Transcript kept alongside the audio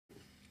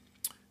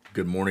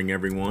Good morning,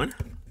 everyone.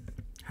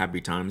 Happy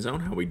time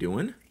zone. How we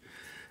doing?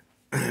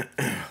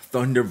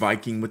 Thunder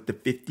Viking with the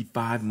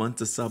 55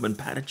 months of sub and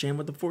Patachan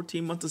with the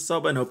 14 months of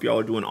sub. And hope y'all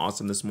are doing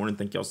awesome this morning.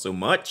 Thank y'all so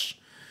much.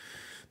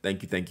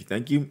 Thank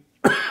you.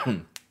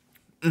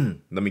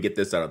 Let me get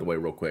this out of the way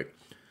real quick.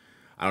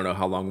 I don't know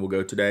how long we'll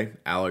go today.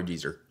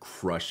 Allergies are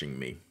crushing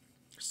me.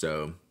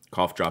 So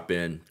cough drop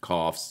in,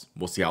 coughs.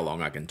 We'll see how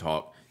long I can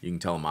talk. You can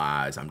tell in my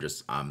eyes.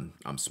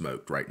 I'm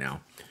smoked right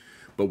now.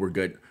 But we're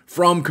good.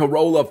 From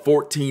Corolla,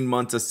 14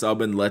 months of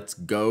subbing. Let's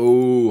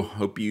go.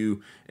 Hope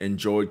you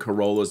enjoyed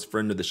Corolla's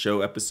Friend of the Show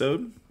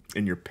episode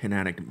in your Pen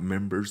Addict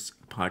members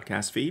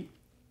podcast feed.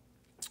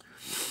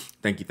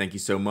 Thank you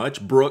so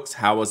much. Brooks,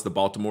 how was the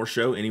Baltimore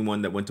show?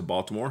 Anyone that went to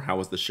Baltimore, how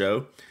was the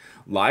show?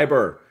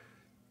 Liber,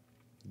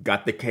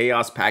 got the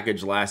Chaos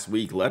package last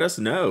week. Let us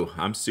know.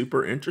 I'm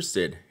super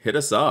interested. Hit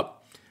us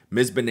up.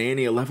 Ms.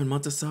 Banani, 11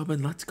 months of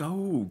subbing. Let's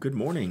go. Good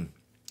morning.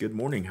 Good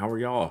morning. How are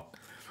y'all?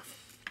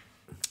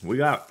 We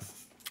got,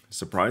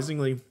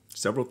 surprisingly,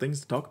 several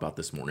things to talk about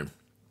this morning,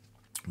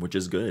 which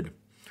is good.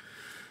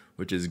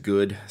 Which is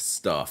good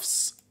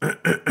stuffs.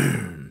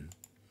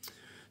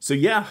 So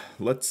yeah,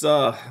 let's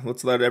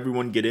let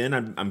everyone get in.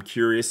 I'm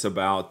curious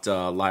about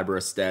Liber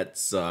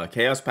Estet's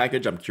Chaos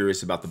package. I'm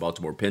curious about the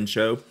Baltimore Pen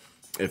Show.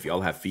 If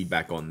y'all have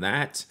feedback on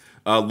that.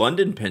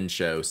 London Pen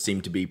Show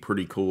seemed to be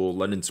pretty cool.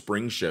 London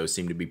Spring Show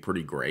seemed to be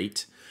pretty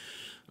great.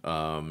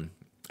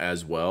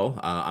 As well.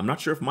 I'm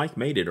not sure if Mike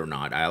made it or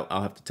not.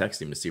 I'll have to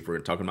text him to see if we're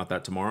talking about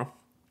that tomorrow.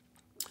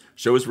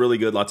 Show was really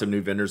good. Lots of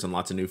new vendors and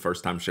lots of new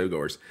first-time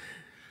showgoers.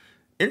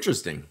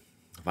 Interesting.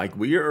 Like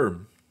we are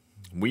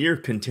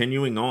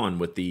continuing on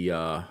with the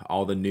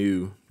all the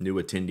new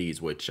attendees,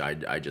 which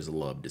I just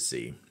love to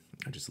see.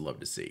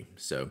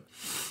 So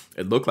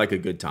it looked like a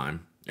good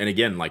time. And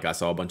again, like I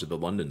saw a bunch of the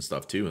London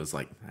stuff too. And it's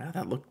like,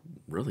 that looked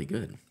really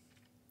good.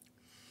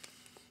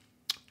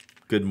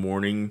 Good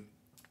morning,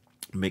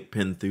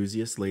 McPen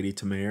enthusiast, Lady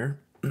Tamare.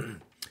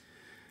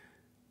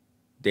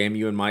 Damn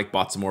you and Mike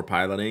bought some more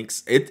pilot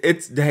inks.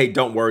 Hey,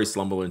 don't worry,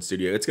 Slumberland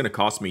Studio. It's gonna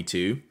cost me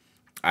 $2.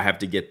 I have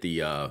to get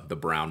the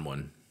brown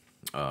one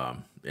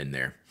in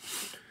there.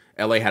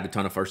 LA had a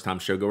ton of first time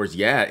showgoers.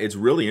 Yeah, it's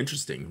really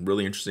interesting.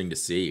 Really interesting to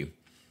see.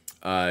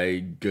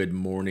 Good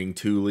morning,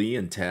 Thule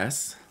and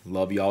Tess.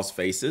 Love y'all's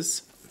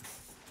faces.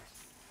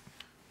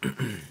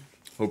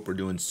 Hope we're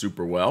doing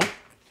super well.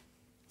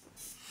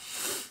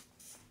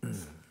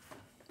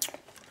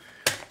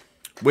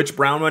 Which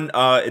brown one?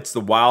 It's the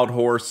Wild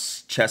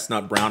Horse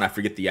Chestnut Brown. I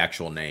forget the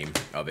actual name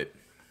of it.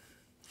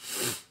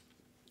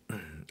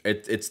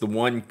 It's the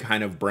one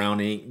kind of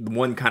brown ink,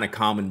 one kind of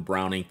common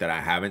brown ink that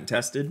I haven't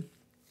tested.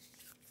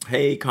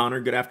 Hey, Connor,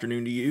 good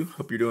afternoon to you.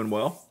 Hope you're doing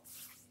well.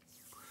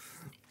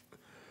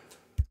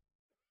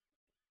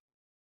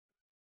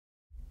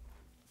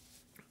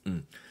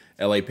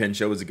 LA Pen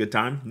Show was a good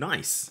time.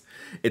 Nice.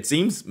 It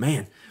seems,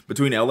 man,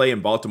 between LA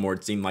and Baltimore,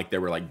 it seemed like they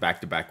were like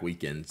back-to-back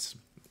weekends.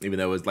 Even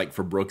though it was like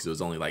for Brooks, it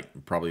was only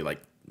like probably like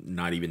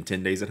not even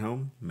 10 days at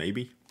home.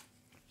 Maybe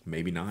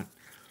not.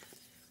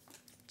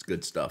 It's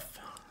good stuff.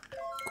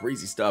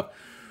 Crazy stuff.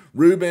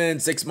 Ruben,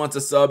 6 months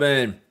of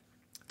subbing.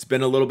 It's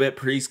been a little bit.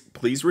 Please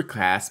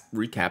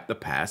recap the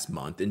past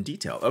month in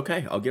detail.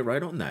 Okay, I'll get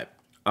right on that.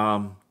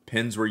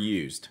 Pens were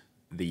used.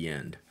 The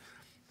end.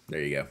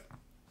 There you go.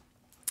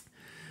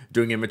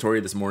 Doing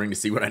inventory this morning to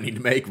see what I need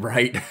to make,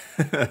 right?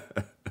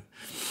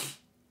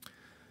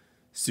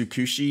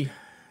 Tsukushi.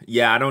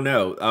 Yeah, I don't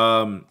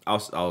know.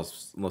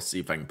 Let's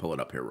see if I can pull it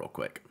up here real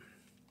quick.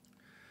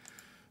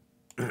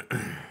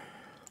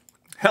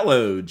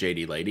 Hello,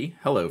 JD Lady.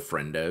 Hello,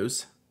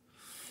 friendos.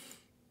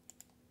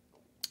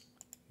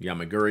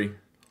 Yamaguri.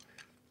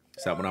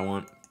 Is that what I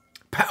want?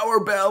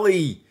 Power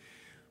Belly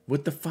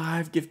with the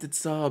 5 gifted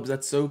subs.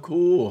 That's so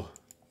cool.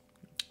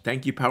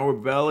 Thank you, Power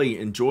Belly.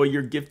 Enjoy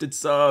your gifted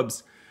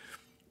subs.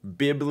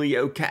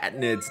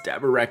 Bibliocatnids,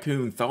 Dabber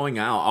Raccoon, thawing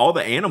out all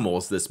the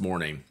animals this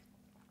morning.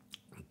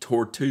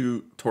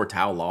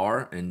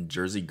 Tortaular and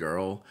Jersey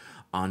Girl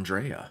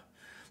Andrea.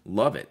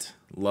 Love it.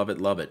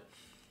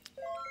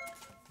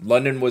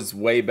 London was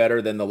way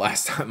better than the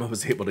last time I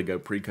was able to go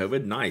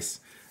pre-COVID.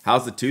 Nice.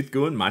 How's the tooth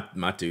going?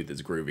 My tooth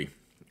is groovy.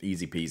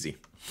 Easy peasy.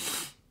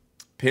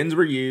 Pens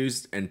were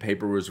used and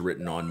paper was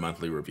written on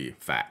monthly review.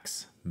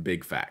 Facts.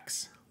 Big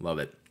facts. Love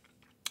it.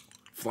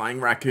 Flying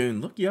raccoon.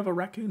 Look, you have a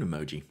raccoon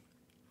emoji.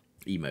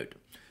 Emote.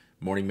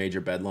 Morning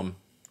Major Bedlam.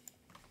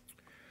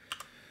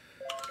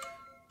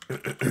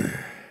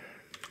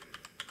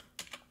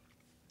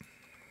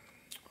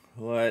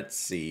 Let's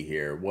see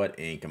here. What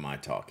ink am I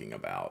talking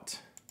about?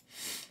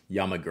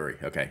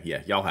 Yamaguri. Okay,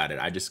 yeah, y'all had it.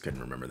 I just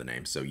couldn't remember the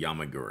name. So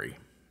Yamaguri.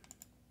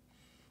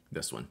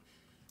 This one.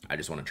 I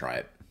just want to try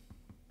it.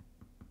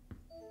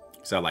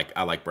 So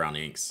I like brown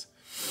inks.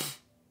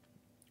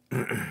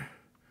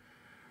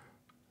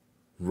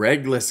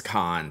 Reglis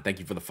Khan, thank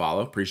you for the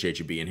follow. Appreciate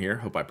you being here.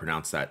 Hope I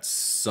pronounced that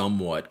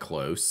somewhat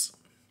close.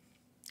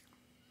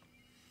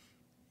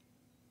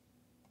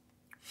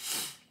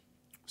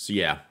 So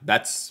yeah,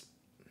 that's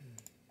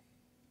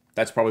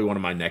That's probably one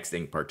of my next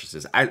ink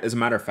purchases. As a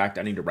matter of fact,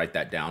 I need to write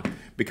that down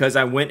because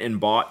I went and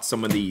bought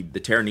some of the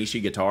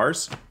Teranishi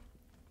guitars,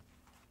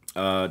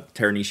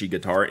 Teranishi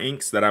guitar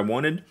inks that I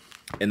wanted,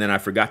 and then I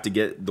forgot to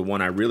get the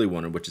one I really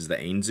wanted, which is the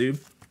Ainzu.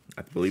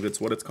 I believe it's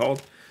what it's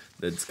called.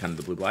 It's kind of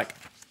the blue-black.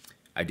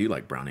 I do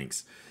like brown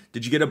inks.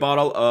 Did you get a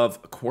bottle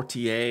of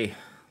Quartier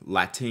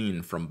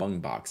Latin from Bung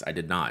Box? I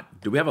did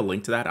not. Do we have a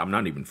link to that? I'm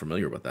not even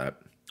familiar with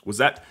that. Was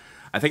that...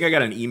 I think I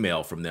got an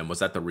email from them. Was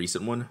that the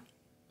recent one?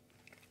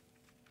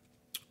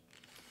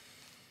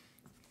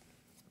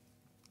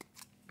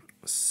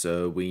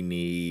 So we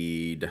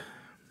need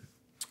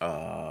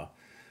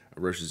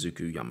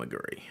Roshizuku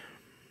Yamaguri.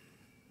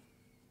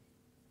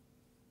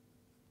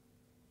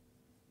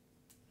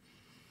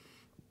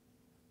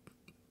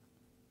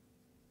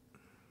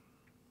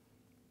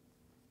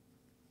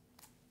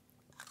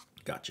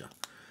 Gotcha.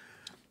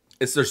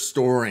 It's their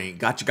story.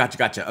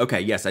 Gotcha.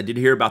 Okay, yes, I did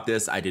hear about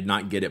this. I did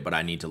not get it, but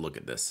I need to look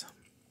at this.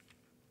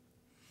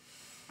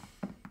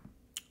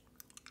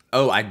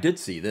 Oh, I did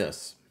see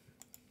this.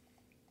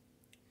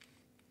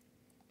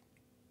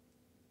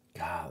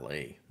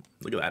 Golly.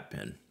 Look at that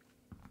pen.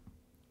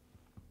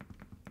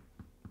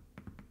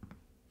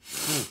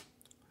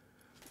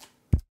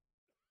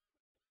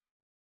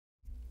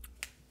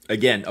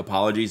 Again,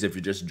 apologies if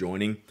you're just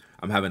joining.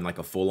 I'm having like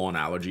a full-on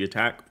allergy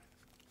attack.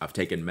 I've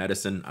taken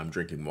medicine. I'm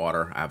drinking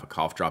water. I have a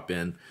cough drop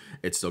in.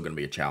 It's still going to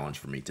be a challenge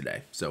for me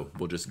today. So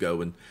we'll just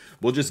go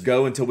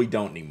until we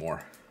don't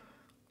anymore.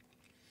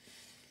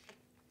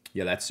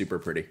 Yeah, that's super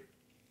pretty.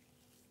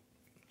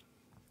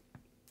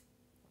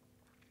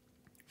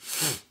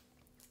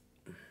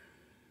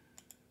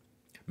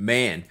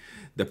 Man,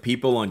 the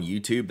people on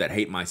YouTube that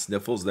hate my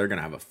sniffles, they're going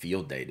to have a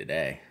field day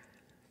today.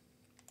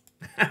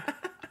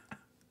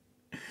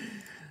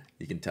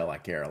 You can tell I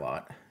care a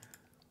lot.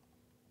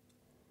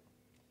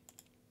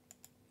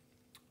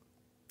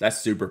 That's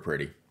super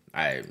pretty.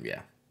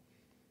 Yeah.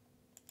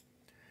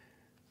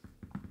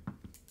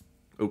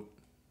 Oh,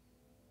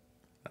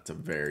 that's a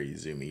very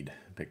zoomed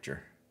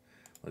picture.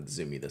 Let's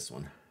zoom this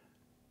one.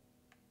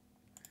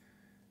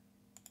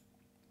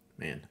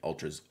 Man,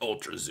 ultra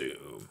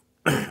zoom.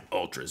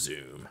 Ultra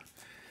zoom.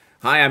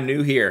 Hi, I'm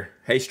new here.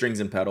 Hey, Strings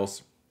and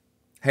Pedals.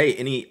 Hey,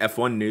 any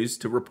F1 news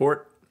to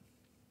report?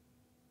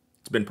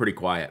 It's been pretty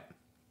quiet.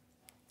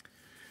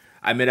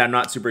 I admit I'm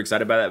not super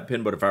excited about that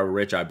pin, but if I were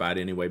rich, I'd buy it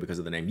anyway because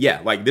of the name.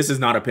 Yeah, like this is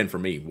not a pin for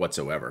me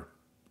whatsoever,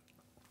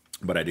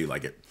 but I do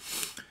like it.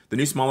 The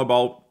new smaller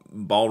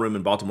ballroom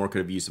in Baltimore could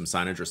have used some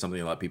signage or something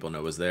to let people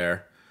know was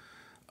there.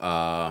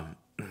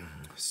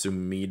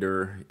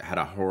 Sumiter had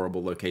a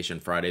horrible location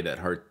Friday that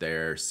hurt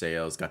their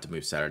sales. Got to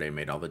move Saturday,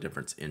 made all the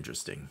difference.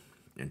 Interesting.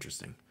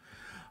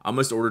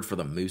 Almost ordered for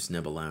the moose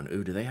nib alone.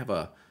 Ooh, do they have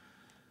a...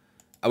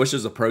 I wish there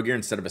was a Pro Gear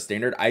instead of a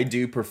standard. I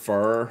do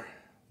prefer...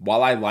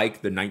 While I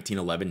like the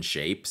 1911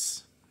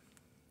 shapes,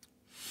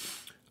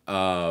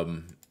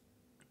 let's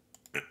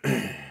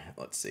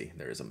see.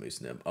 There is a moose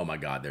nib. Oh my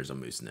God, there's a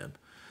moose nib.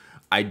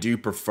 I do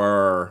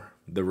prefer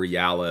the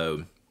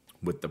Rialo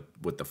with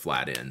the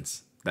flat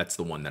ends. That's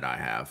the one that I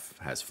have,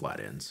 has flat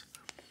ends.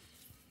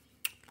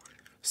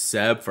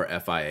 Seb for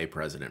FIA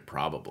president,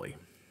 probably.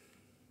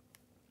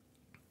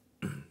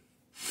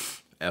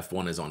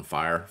 F1 is on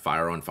fire.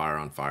 Fire on fire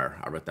on fire.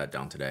 I wrote that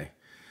down today.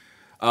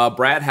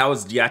 Brad, how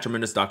is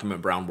Diatremendous Document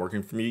Brown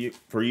working for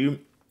you?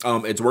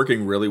 It's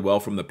working really well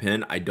from the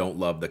pen. I don't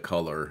love the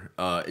color.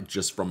 It's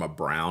just from a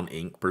brown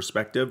ink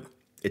perspective,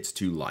 it's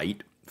too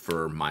light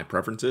for my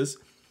preferences.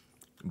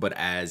 But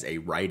as a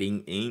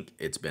writing ink,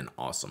 it's been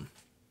awesome.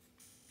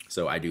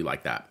 So I do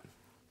like that.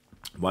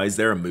 Why is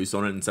there a moose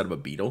on it instead of a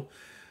beetle?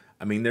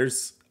 I mean,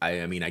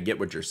 I get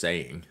what you're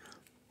saying,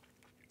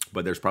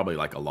 but there's probably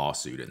like a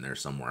lawsuit in there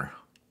somewhere.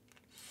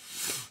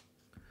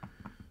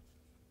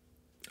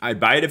 I'd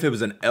buy it if it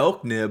was an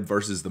elk nib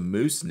versus the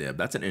moose nib.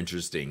 That's an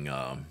interesting,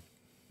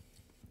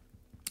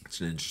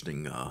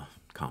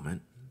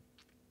 comment.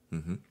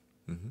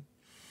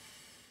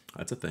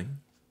 That's a thing.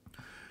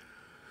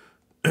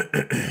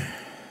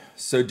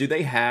 So do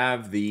they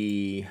have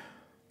the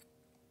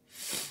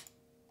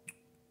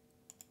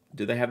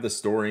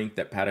store ink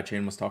that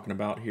Patachan was talking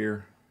about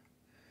here?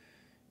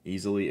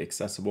 Easily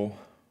accessible.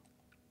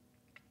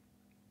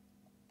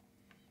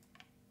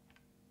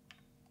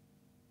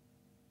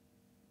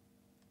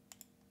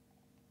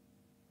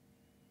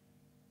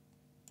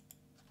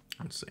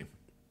 Let's see.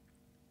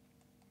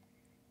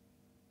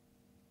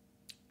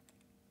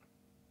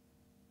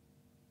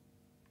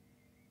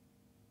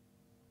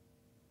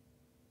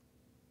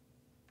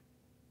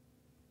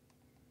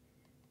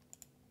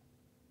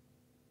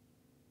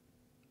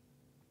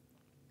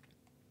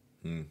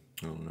 I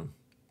don't know.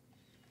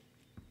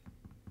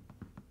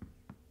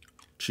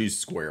 Choose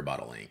square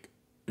bottle ink.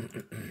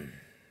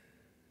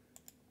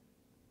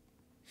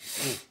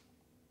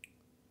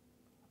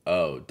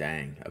 Oh,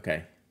 dang.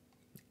 Okay.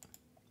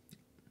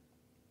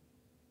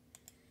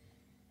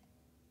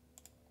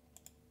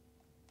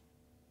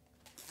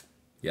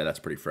 Yeah, that's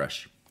pretty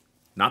fresh.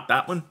 Not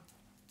that one.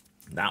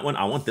 That one.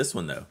 I want this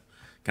one, though.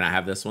 Can I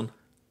have this one?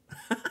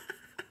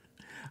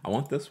 I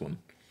want this one.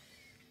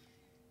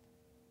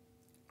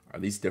 Are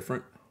these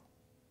different?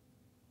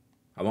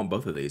 I want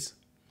both of these.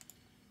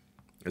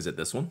 Is it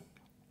this one?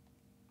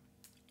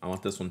 I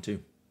want this one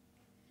too.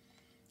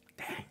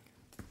 Dang.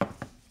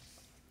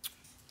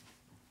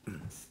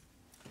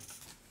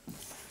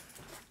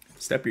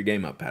 Step your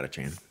game up,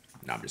 Patachan.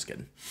 No, I'm just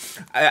kidding.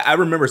 I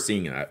remember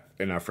seeing that,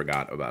 and I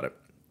forgot about it.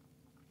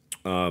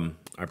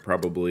 I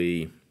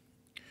probably...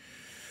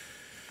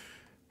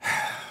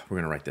 We're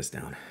going to write this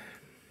down.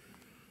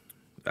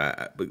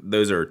 But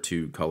those are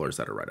two colors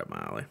that are right up my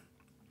alley.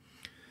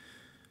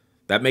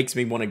 That makes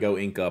me want to go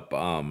ink up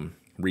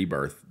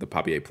Rebirth, the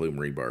Papier Plume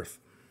Rebirth.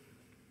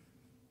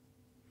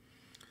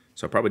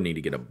 So I probably need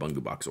to get a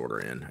Bungu Box order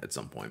in at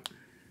some point.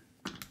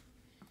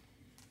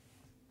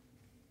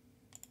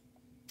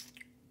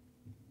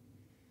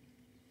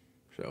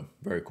 So,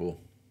 very cool.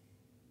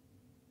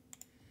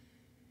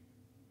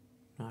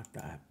 Not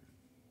that.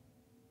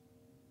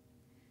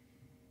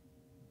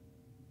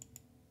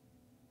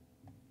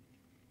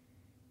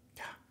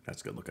 Yeah,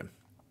 that's good looking.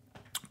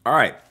 All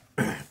right.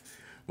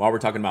 While we're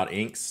talking about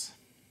inks,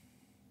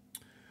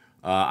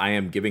 I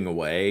am giving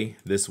away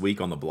this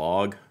week on the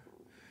blog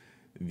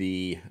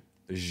the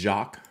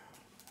Jacques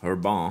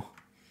Herbin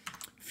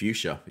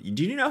Fuchsia.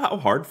 Do you know how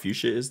hard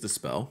fuchsia is to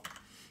spell?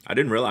 I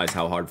didn't realize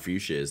how hard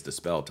fuchsia is to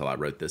spell till I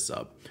wrote this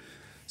up.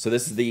 So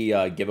this is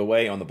the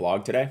giveaway on the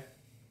blog today,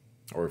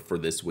 or for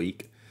this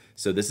week.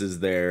 So this is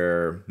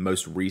their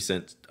most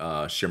recent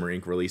shimmer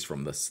ink release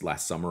from this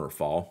last summer or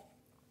fall.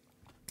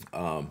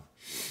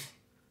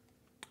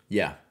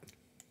 Yeah,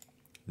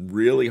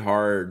 really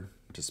hard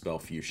to spell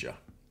fuchsia.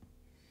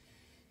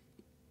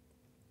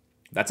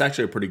 That's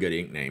actually a pretty good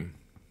ink name.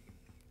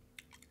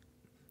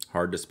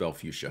 Hard to spell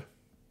fuchsia.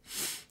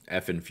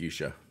 F in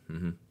fuchsia.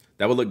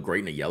 That would look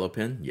great in a yellow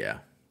pen. Yeah.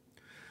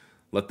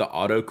 Let the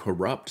auto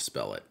corrupt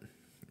spell it.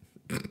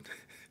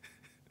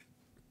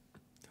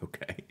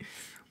 Okay.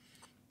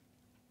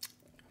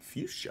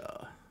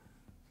 Fuchsia.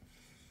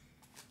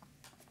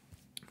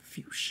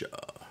 Fuchsia.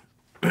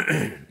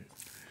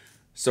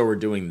 So we're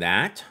doing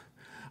that.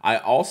 I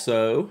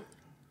also,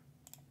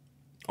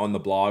 on the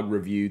blog,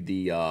 reviewed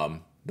the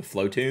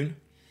Flowtune,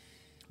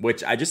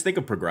 which I just think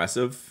of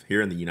Progressive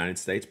here in the United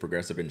States,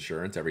 Progressive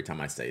Insurance, every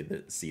time I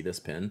see this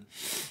pen.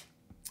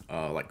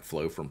 Like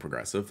Flow from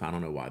Progressive. I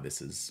don't know why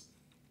this is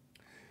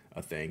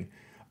a thing.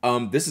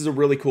 This is a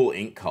really cool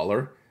ink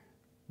color.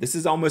 This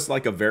is almost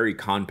like a very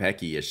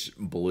Konpeki-ish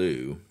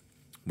blue,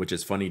 which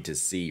is funny to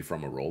see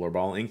from a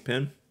rollerball ink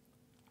pen.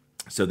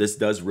 So this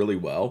does really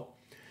well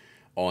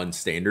on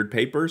standard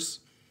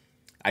papers.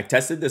 I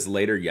tested this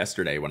later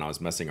yesterday when I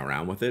was messing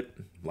around with it,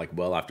 like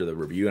well after the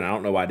review, and I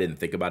don't know why I didn't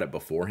think about it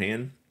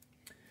beforehand.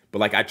 But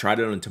like I tried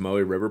it on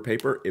Tomoe River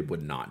paper, it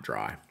would not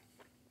dry.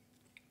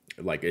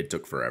 Like it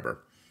took forever.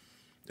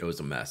 It was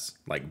a mess,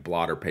 like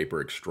blotter paper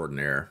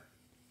extraordinaire.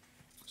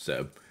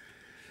 So,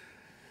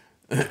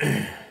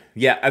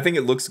 yeah, I think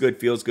it looks good,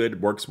 feels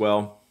good, works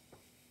well.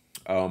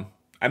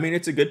 I mean,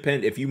 it's a good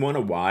pen. If you want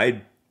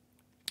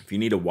if you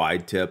need a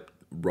wide tip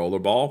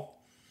rollerball,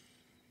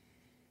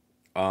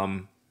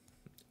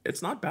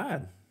 it's not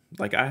bad.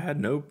 Like I had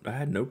no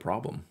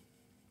problem.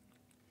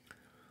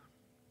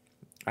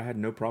 I had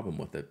no problem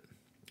with it,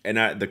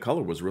 and the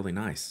color was really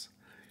nice.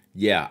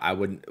 Yeah, I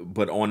wouldn't,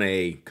 but on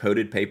a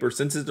coated paper,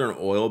 since it's an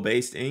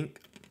oil-based ink,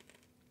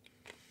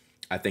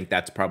 I think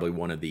that's probably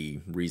one of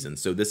the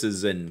reasons. So this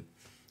is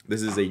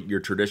your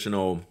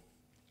traditional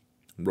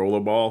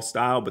rollerball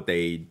style, but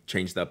they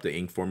changed up the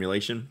ink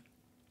formulation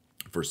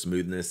for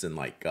smoothness and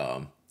like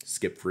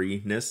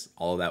skip-freeness.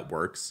 All of that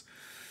works.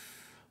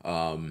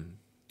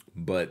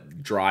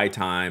 But dry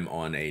time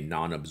on a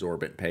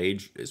non-absorbent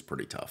page is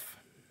pretty tough.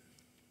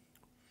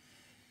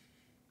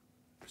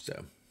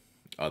 So,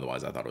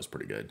 otherwise, I thought it was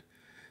pretty good.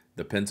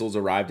 The pencils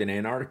arrived in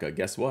Antarctica.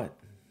 Guess what?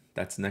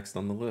 That's next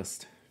on the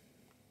list.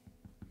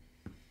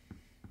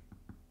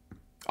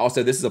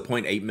 Also, this is a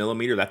 0.8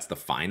 millimeter. That's the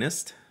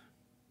finest.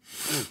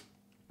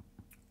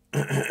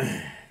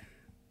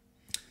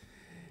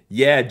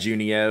 Yeah,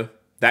 Junio.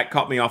 That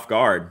caught me off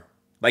guard.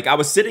 Like, I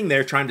was sitting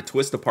there trying to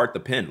twist apart the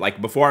pen.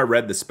 Like, before I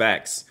read the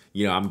specs,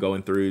 you know, I'm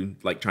going through,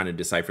 like, trying to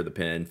decipher the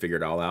pen, figure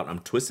it all out. I'm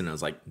twisting. I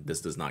was like,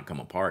 this does not come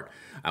apart.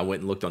 I went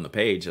and looked on the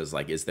page. I was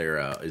like, is there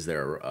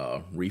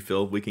a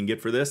refill we can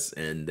get for this?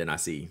 And then I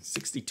see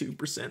 62%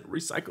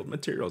 recycled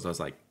materials. I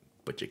was like,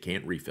 but you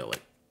can't refill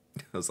it.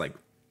 I was like,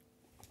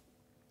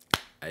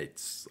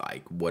 it's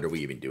like, what are we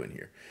even doing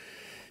here?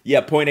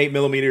 Yeah, 0.8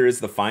 millimeter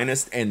is the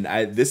finest. And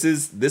this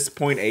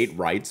 0.8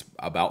 writes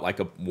about like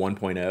a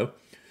 1.0.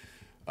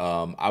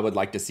 I would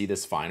like to see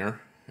this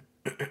finer.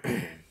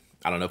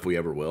 I don't know if we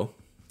ever will.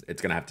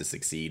 It's going to have to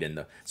succeed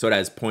in so it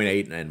has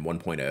 0.8 and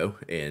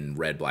 1.0 in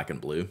red, black,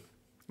 and blue.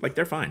 Like,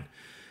 they're fine.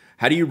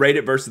 How do you rate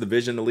it versus the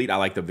Vision Elite? I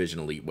like the Vision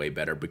Elite way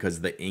better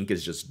because the ink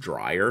is just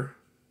drier,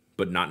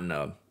 but not in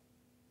a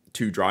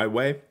too dry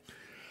way.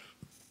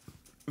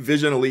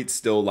 Vision Elite's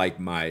still like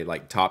my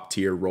top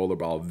tier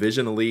rollerball.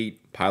 Vision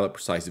Elite, Pilot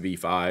Precise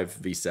V5,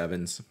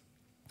 V7s.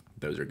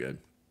 Those are good.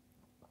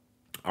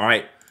 All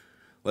right.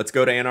 Let's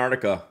go to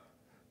Antarctica.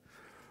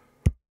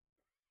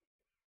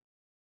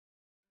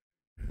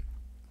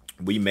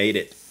 We made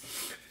it.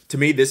 To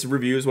me, this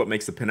review is what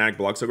makes the Pen Addict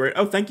blog so great.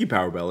 Oh, thank you,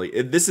 Power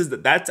Belly.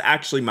 That's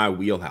actually my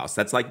wheelhouse.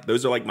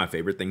 Those are like my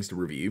favorite things to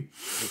review.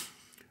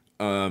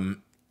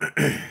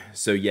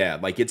 So yeah,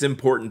 like it's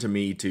important to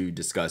me to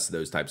discuss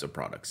those types of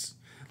products.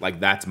 Like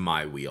that's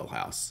my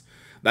wheelhouse.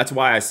 That's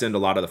why I send a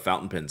lot of the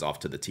fountain pens off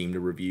to the team to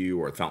review,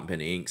 or fountain pen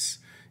inks,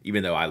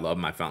 even though I love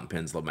my fountain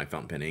pens, love my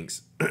fountain pen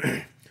inks.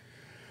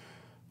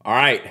 All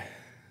right.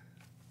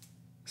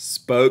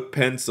 Spoke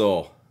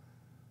pencil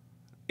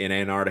in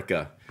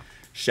Antarctica.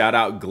 Shout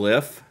out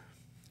Glyph.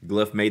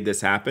 Glyph made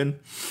this happen.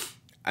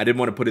 I didn't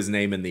want to put his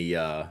name in the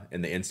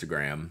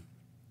Instagram.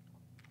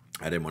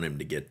 I didn't want him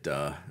to get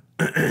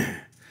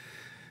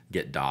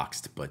get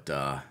doxxed, but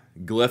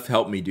Glyph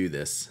helped me do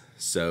this.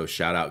 So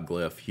shout out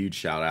Glyph, huge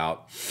shout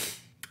out.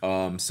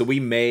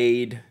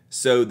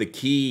 So the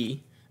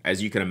key,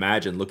 as you can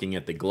imagine, looking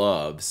at the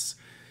gloves,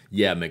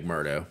 yeah,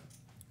 McMurdo.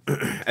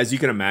 As you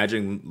can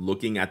imagine,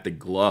 looking at the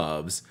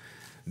gloves,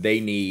 they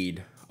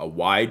need a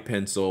wide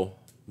pencil,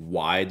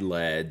 wide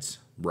leads,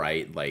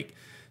 right? Like,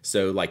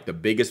 so like the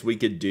biggest we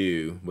could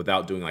do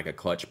without doing like a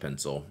clutch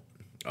pencil,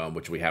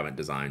 which we haven't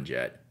designed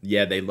yet.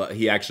 Yeah,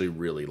 he actually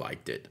really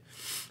liked it,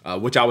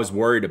 which I was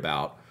worried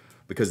about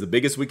because the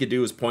biggest we could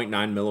do was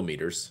 0.9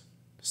 millimeters.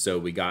 So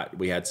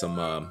we had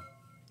some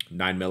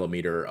 9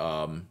 millimeter,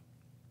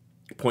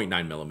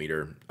 0.9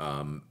 millimeter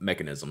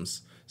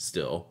mechanisms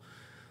still.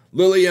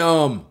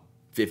 Lilium,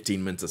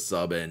 15 minutes of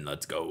subbing.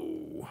 Let's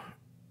go.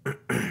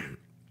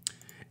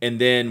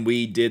 And then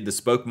we did the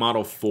Spoke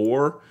Model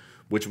 4,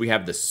 which we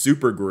have the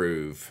Super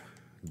Groove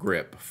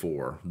grip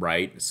for,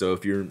 right? So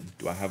do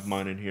I have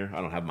mine in here?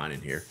 I don't have mine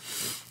in here.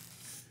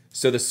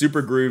 So the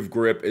Super Groove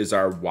grip is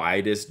our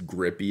widest,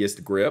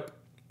 grippiest grip.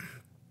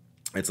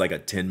 It's like a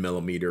 10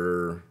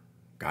 millimeter.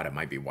 God, it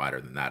might be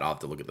wider than that. I'll have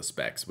to look at the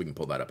specs. We can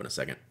pull that up in a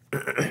second.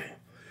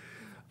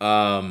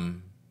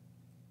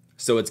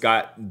 So it's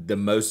got the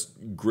most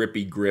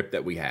grippy grip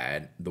that we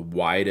had, the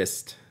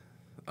widest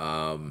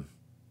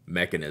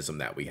mechanism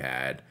that we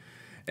had,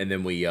 and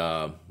then we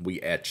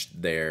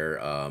etched their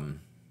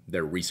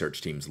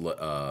research team's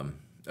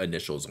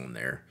initials on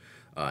there,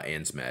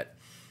 ANSMET,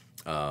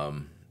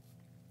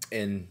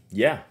 and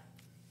yeah.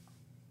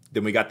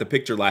 Then we got the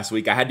picture last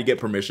week. I had to get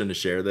permission to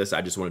share this.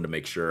 I just wanted to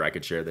make sure I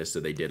could share this, so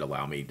they did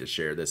allow me to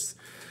share this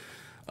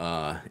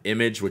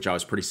image, which I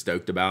was pretty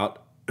stoked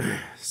about.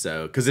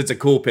 So, because it's a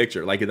cool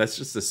picture. Like, that's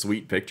just a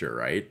sweet picture,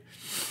 right?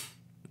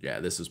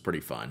 Yeah, this was pretty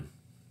fun.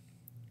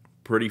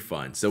 Pretty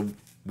fun. So,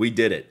 we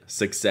did it.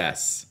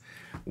 Success.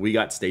 We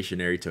got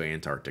Stationery to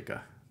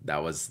Antarctica.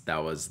 That was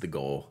the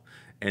goal.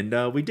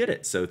 And we did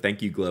it. So,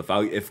 thank you,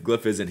 Glyph. If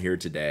Glyph isn't here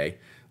today,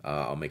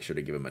 I'll make sure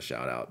to give him a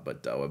shout out.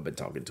 But I've been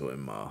talking to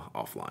him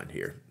offline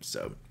here.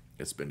 So,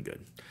 it's been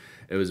good.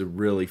 It was a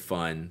really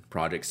fun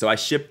project. So I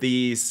shipped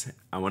these,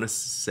 I want to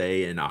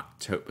say in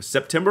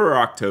September or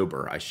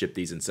October. I shipped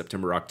these in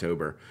September,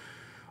 October.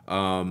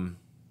 And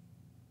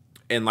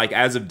like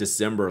as of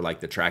December, like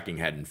the tracking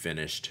hadn't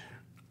finished.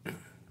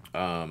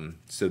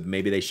 So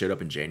maybe they showed up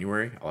in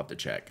January. I'll have to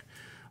check.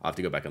 I'll have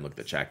to go back and look at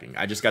the tracking.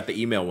 I just got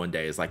the email one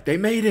day. It's like, they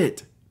made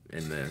it.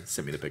 And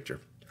sent me the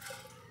picture.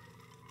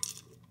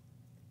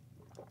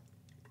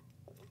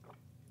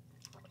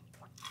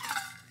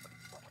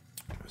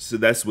 So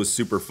this was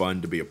super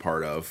fun to be a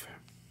part of,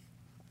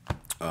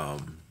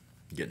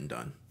 getting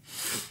done.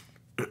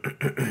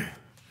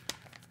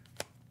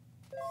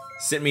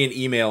 Sent me an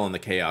email on the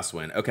Chaos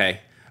win.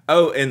 Okay.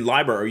 Oh, and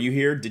Liber, are you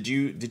here? Did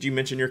you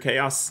mention your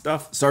Chaos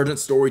stuff? Sergeant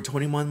Story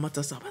 21 months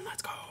of subbing.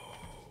 Let's go.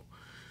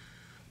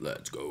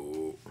 Let's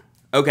go.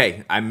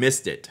 Okay, I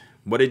missed it.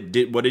 What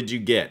did you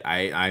get?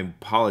 I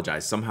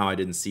apologize. Somehow I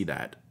didn't see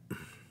that.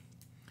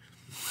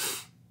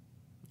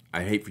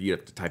 I hate for you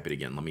to have to type it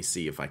again. Let me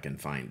see if I can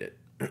find it.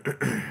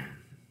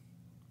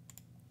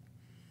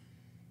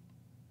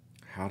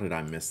 How did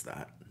I miss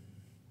that?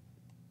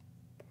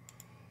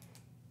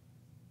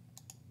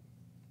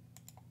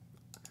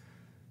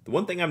 The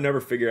one thing I've never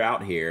figured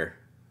out here,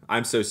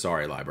 I'm so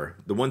sorry, Liber.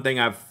 The one thing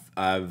I've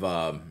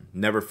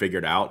never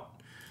figured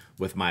out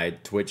with my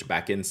Twitch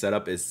backend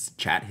setup is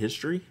chat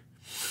history.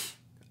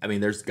 I mean,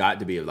 there's got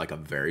to be like a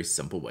very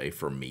simple way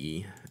for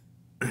me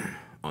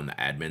on the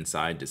admin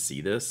side to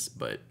see this,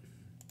 but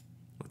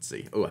let's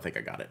see. Oh, I think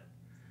I got it.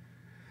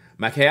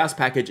 My Chaos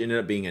package ended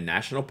up being a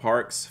national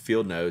parks,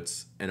 field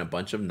notes, and a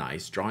bunch of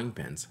nice drawing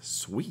pens.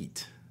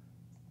 Sweet.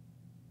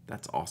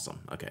 That's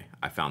awesome. Okay,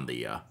 I found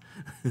the I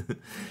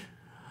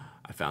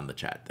found the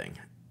chat thing.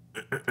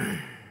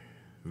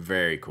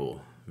 Very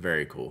cool.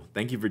 Very cool.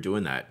 Thank you for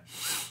doing that.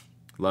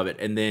 Love it.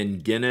 And then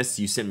Guinness,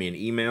 you sent me an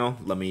email.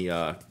 Let me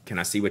can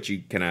I see what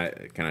you can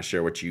I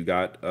share what you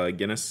got,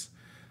 Guinness?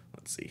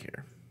 Let's see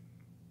here.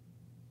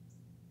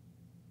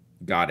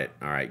 Got it.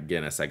 All right,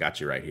 Guinness, I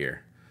got you right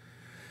here.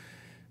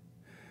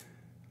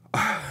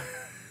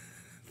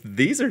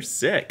 These are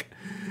sick.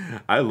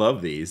 I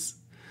love these.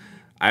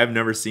 I have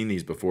never seen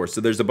these before.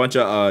 So there's a bunch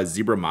of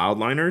zebra mild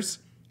liners,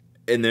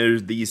 and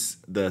there's the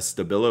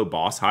Stabilo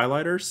Boss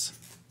highlighters.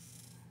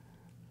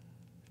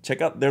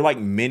 Check out, they're like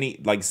mini,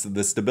 like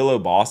the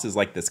Stabilo Boss is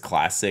like this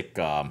classic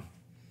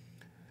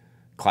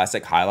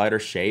classic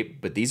highlighter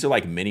shape, but these are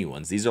like mini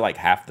ones. These are like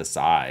half the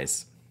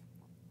size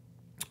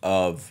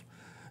of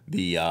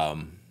the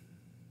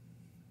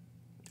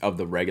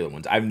regular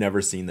ones. I've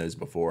never seen those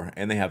before,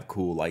 and they have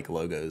cool like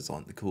logos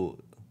on the cool.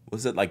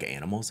 Was it like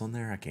animals on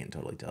there? I can't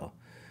totally tell.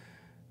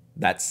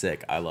 That's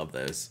sick. I love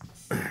those.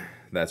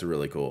 That's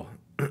really cool.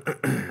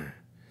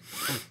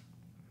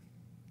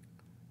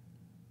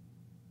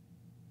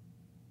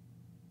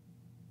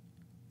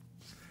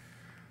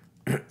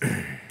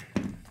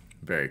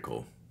 Very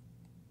cool.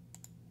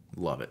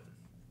 Love it.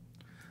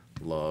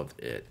 Love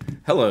it.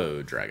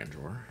 Hello, Dragon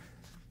Drawer.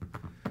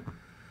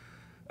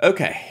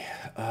 Okay.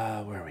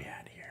 Where are we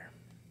at here?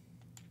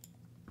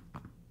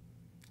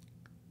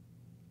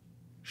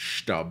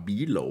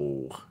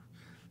 Stabilo.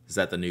 Is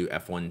that the new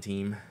F1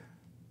 team?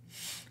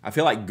 I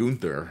feel like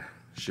Gunther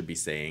should be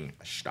saying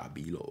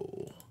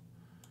Stabilo.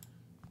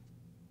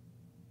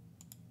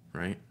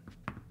 Right?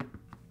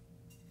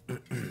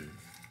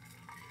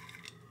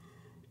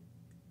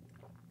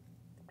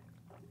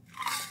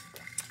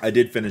 I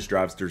did finish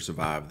Drives to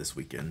Survive this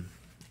weekend.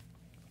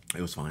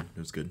 It was fine. It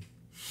was good.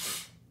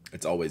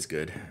 It's always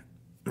good.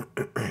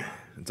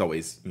 It's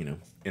always, you know,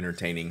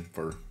 entertaining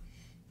for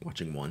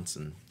watching once,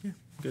 and yeah,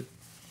 good.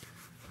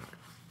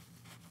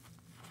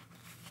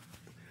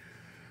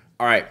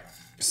 All right.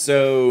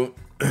 So,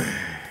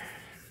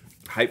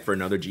 hype for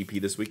another GP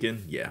this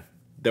weekend? Yeah.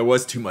 There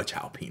was too much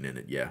Alpine in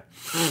it. Yeah.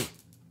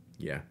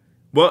 Yeah.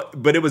 Well,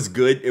 but it was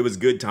good. It was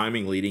good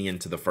timing leading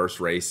into the first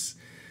race,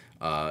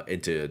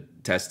 into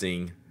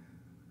testing,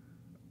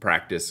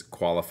 practice,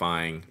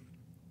 qualifying,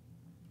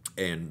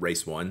 and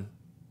race 1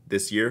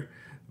 this year,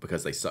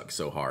 because they suck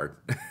so hard.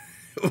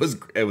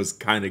 it was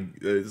kind of,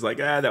 it was like,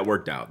 that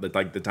worked out.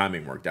 Like the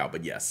timing worked out.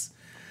 But yes,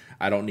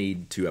 I don't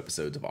need 2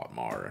 episodes of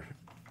Otmar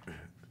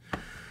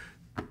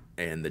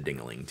and the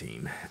Dingaling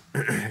team.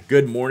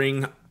 Good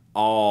morning,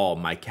 all.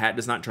 My cat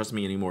does not trust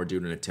me anymore due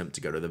to an attempt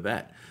to go to the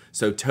vet.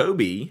 So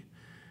Toby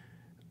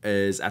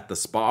is at the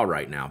spa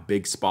right now.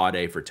 Big spa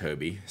day for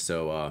Toby.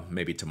 So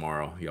maybe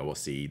tomorrow y'all will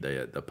see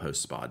the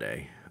post spa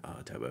day,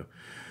 Tobo.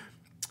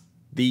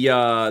 The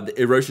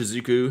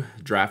Iroshizuku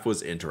draft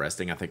was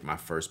interesting. I think my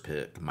first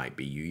pick might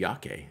be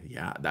Yuyake.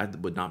 Yeah, that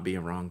would not be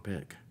a wrong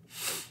pick.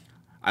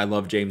 I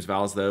love James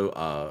Valls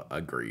though.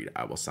 Agreed.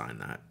 I will sign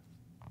that.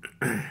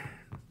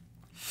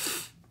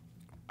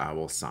 I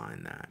will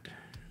sign that.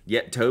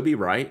 Yeah, Toby,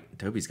 right?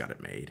 Toby's got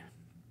it made.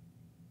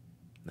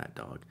 That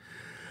dog.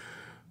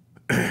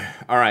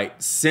 All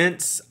right,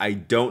 since I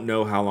don't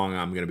know how long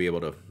I'm going to be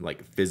able to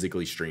like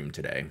physically stream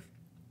today,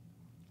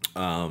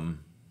 I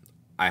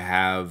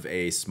have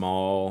a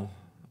small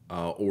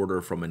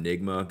order from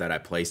Enigma that I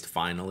placed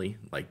finally.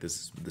 Like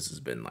this has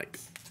been like,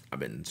 I've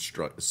been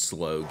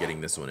slow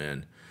getting this one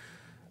in.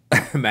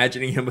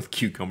 Imagining him with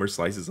cucumber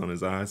slices on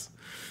his eyes.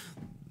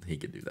 He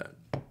could do that.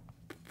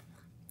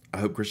 I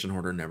hope Christian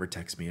Horner never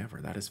texts me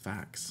ever. That is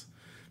facts.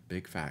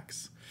 Big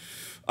facts.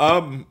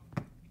 I'm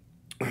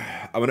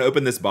going to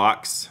open this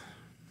box.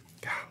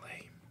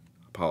 Golly.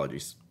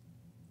 Apologies.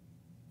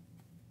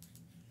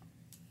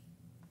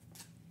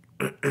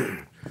 I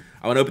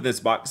want to open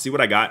this box, see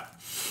what I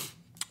got.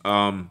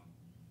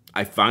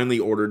 I finally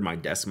ordered my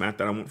desk mat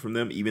that I want from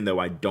them, even though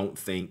I don't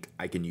think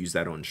I can use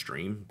that on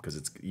stream,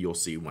 because you'll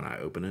see when I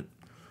open it.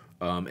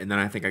 And then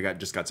I think I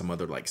just got some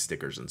other like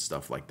stickers and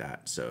stuff like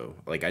that. So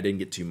like I didn't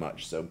get too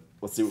much. So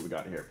let's see what we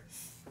got here.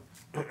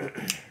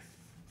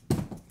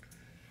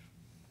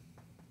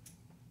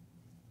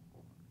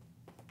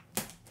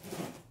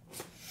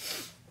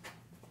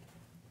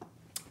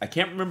 I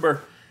can't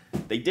remember.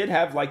 They did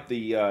have like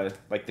the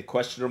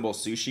questionable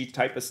sushi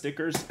type of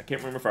stickers. I can't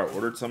remember if I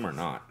ordered some or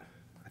not.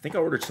 I think I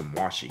ordered some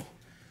washi.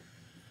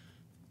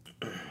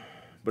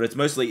 But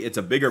it's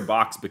a bigger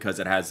box because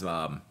it has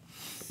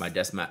my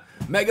desk mat.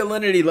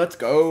 Megalinity, let's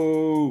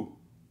go.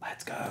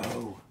 Let's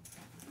go.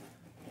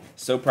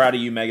 So proud of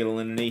you,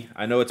 Megalinity.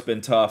 I know it's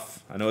been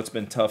tough. I know it's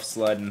been tough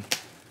sledding.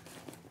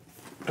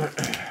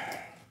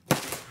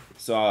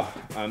 So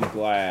I'm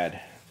glad.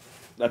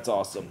 That's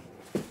awesome.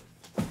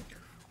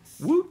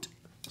 Woot.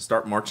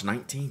 Start March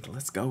 19th.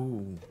 Let's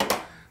go.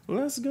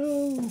 Let's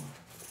go.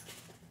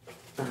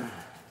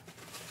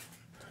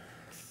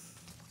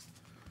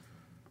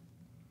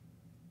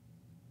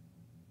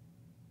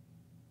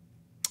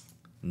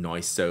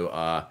 Nice.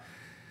 So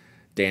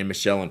Dan,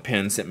 Michelle, and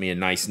Penn sent me a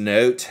nice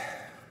note.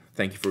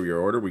 Thank you for your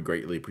order. We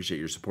greatly appreciate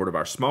your support of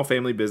our small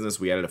family business.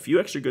 We added a few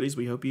extra goodies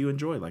we hope you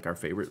enjoy, like our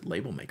favorite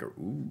label maker.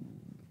 Ooh.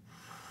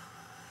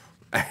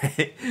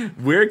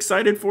 We're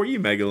excited for you,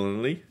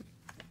 Megalinity.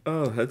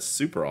 Oh, that's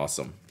super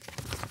awesome.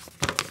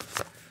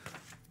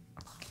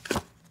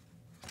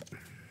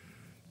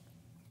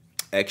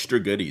 Extra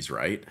goodies,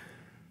 right?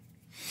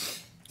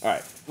 All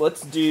right,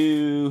 let's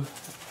do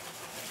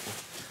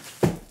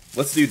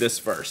this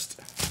first,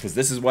 because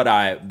this is what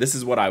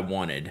I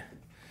wanted.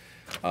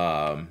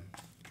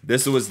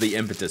 This was the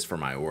impetus for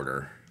my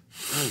order.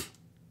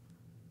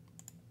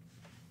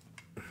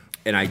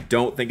 And I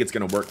don't think it's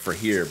going to work for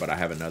here, but I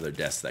have another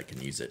desk that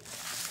can use it.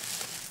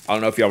 I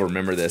don't know if y'all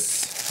remember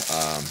this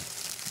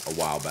a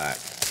while back.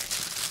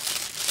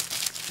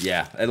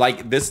 Yeah,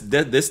 like this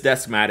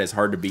desk mat is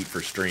hard to beat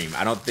for stream.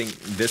 I don't think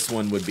this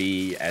one would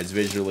be as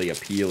visually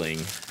appealing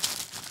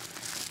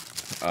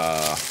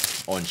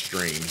on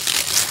stream.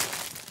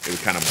 It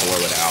would kind of blow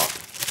it out,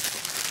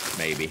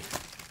 maybe.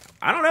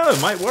 I don't know. It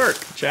might work,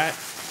 chat.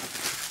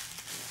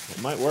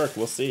 It might work.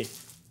 We'll see.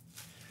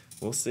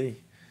 We'll see.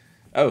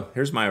 Oh,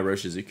 here's my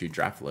Oroshizuku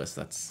draft list.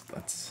 That's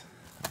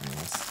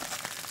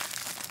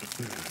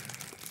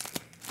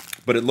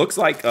but it looks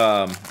like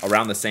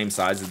around the same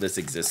size as this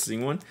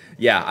existing one.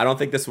 Yeah, I don't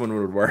think this one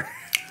would work.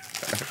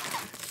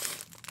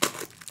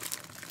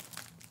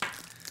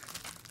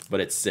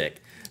 But it's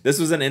sick. This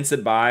was an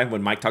instant buy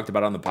when Mike talked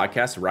about it on the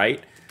podcast,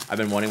 right? I've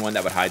been wanting one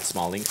that would hide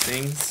small ink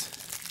things.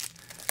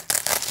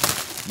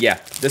 Yeah,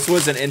 this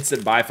was an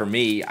instant buy for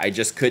me. I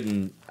just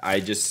couldn't, I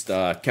just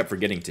kept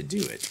forgetting to do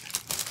it.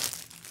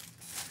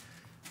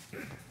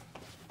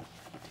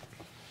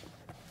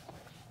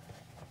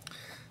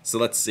 So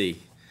let's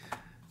see.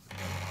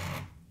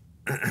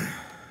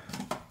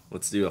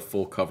 Let's do a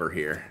full cover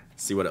here.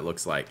 See what it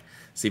looks like.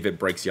 See if it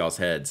breaks y'all's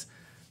heads.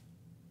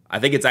 I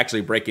think it's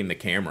actually breaking the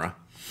camera.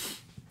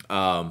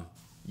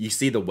 You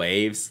see the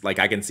waves? Like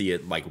I can see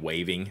it like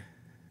waving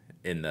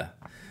in the,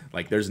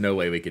 like there's no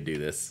way we could do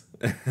this.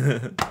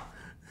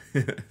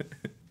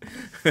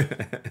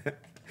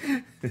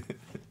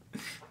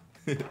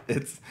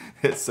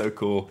 It's so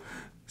cool.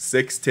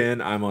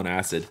 6'10", I'm on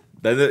acid.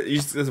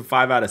 It's a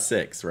 5 out of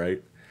 6,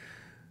 right?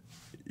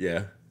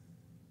 Yeah.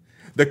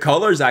 The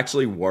colors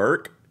actually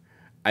work.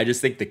 I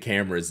just think the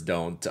cameras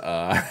don't.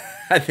 I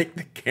think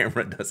the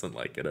camera doesn't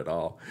like it at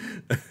all.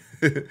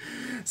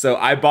 So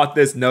I bought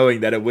this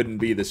knowing that it wouldn't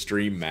be the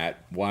stream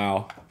mat.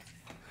 Wow.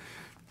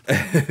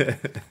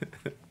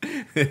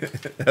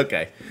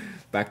 Okay,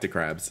 back to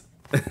crabs.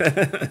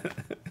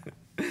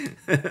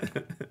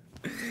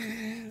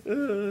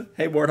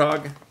 Hey,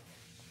 Warthog.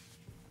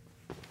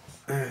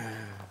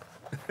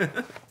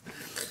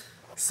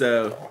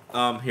 So,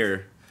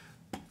 here,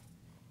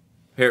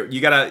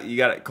 you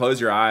gotta close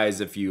your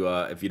eyes if you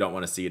don't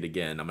want to see it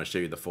again. I'm gonna show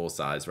you the full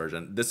size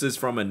version. This is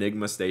from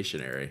Enigma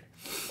Stationery.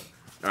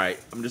 All right,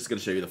 I'm just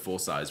gonna show you the full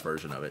size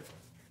version of it.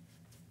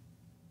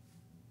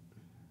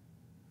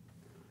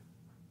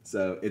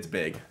 So it's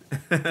big.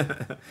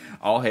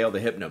 All hail the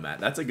Hypnomat.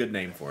 That's a good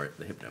name for it,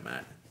 the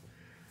Hypnomat.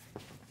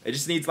 It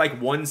just needs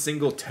like one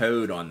single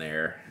toad on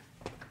there.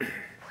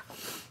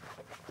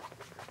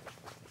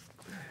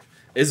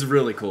 It's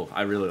really cool.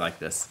 I really like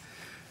this.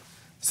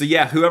 So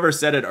yeah, whoever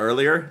said it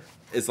earlier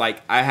is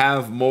like, I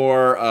have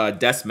more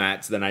desk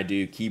mats than I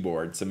do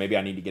keyboard, so maybe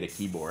I need to get a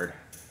keyboard.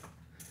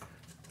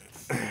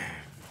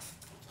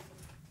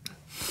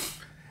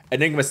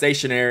 Enigma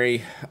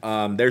Stationery.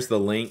 There's the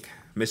link.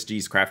 Miss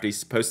G's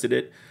Crafties posted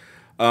it.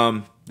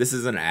 This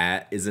isn't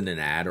an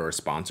ad or a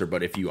sponsor,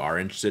 but if you are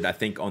interested, I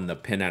think on the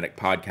Pen Addict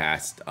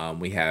podcast,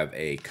 we have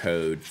a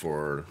code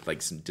for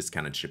like some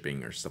discounted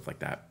shipping or stuff like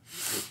that.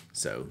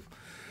 So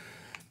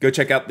go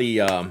check out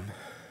the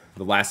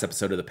last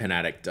episode of the Pen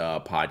Addict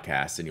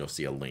podcast, and you'll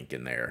see a link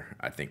in there,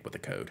 I think, with a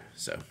code.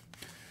 So,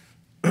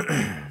 all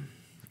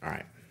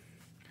right.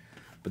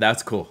 But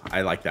that's cool.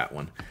 I like that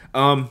one.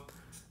 I'll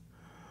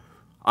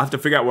have to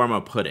figure out where I'm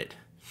going to put it.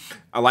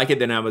 I like it.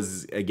 Then I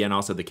was, again,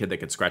 also the kid that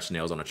could scratch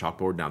nails on a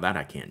chalkboard. Now that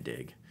I can't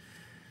dig.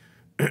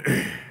 All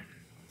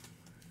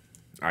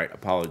right,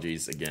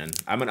 apologies again.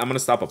 I'm gonna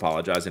stop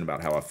apologizing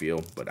about how I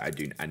feel, but I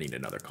need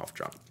another cough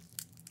drop.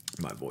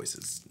 My voice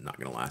is not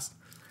gonna last.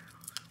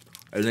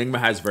 Enigma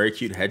has very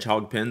cute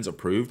hedgehog pins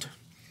approved.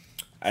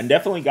 I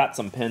definitely got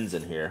some pins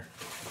in here.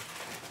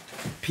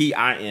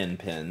 P-I-N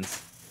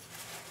pins,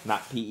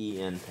 not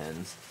P-E-N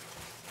pins.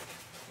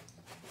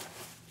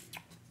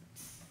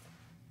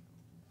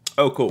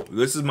 Oh, cool.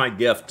 This is my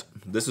gift.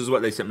 This is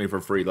what they sent me for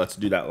free. Let's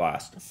do that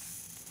last.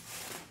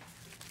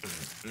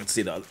 Let's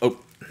see the... Oh.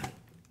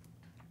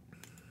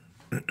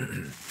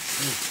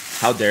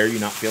 How dare you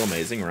not feel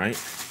amazing, right?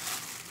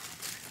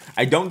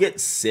 I don't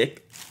get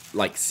sick,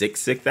 like sick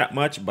that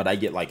much, but I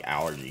get like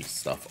allergy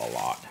stuff a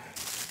lot.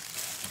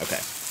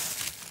 Okay.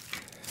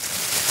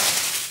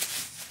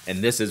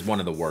 And this is one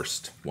of the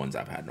worst ones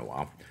I've had in a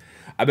while.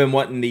 I've been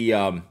wanting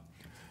the...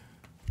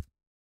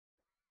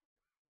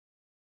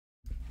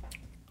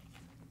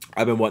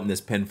 I've been wanting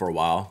this pen for a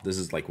while. This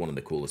is like one of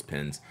the coolest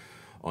pens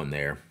on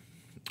there.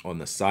 On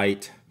the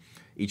site,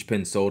 each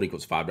pen sold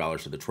equals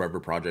 $5 to the Trevor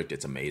Project.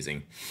 It's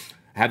amazing.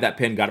 I have that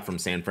pen, got it from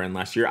San Fran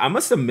last year. I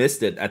must have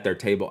missed it at their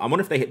table. I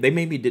wonder if they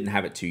maybe didn't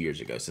have it 2 years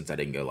ago since I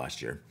didn't go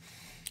last year.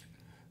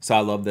 So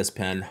I love this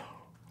pen.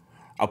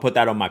 I'll put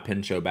that on my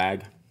pen show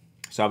bag.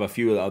 So I have a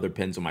few of the other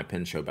pens on my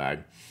pen show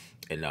bag.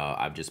 And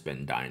I've just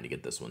been dying to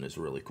get this one. It's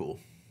really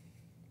cool.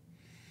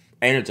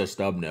 And it's a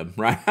stub nib,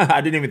 right?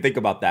 I didn't even think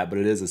about that, but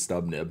it is a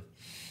stub nib.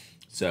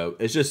 So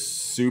it's just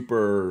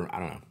super, I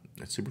don't know.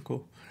 It's super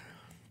cool.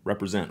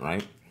 Represent,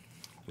 right?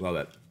 Love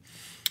it.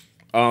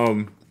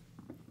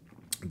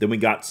 Then we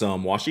got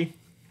some washi.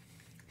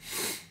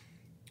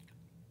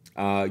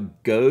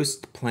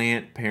 Ghost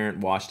Plant Parent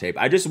Wash Tape.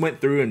 I just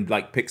went through and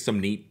like picked some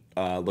neat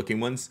looking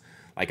ones.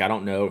 Like, I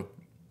don't know.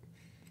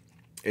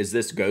 Is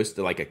this Ghost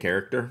like a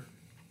character?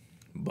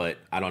 but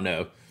I don't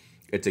know.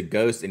 It's a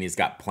ghost and he's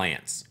got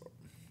plants,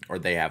 or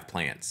they have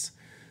plants.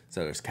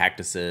 So there's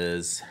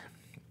cactuses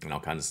and all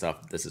kinds of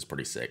stuff. This is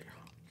pretty sick.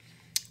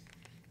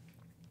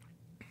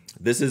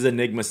 This is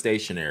Enigma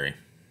Stationery.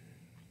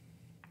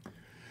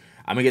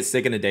 I'm gonna get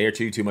sick in a day or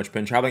two. Too much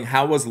pen traveling.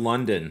 How was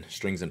London?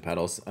 Strings and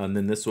pedals. And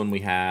then this one we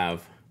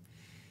have.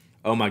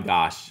 Oh my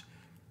gosh,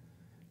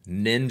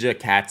 Ninja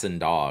Cats and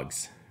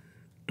Dogs.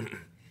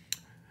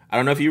 I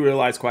don't know if you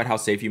realize quite how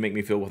safe you make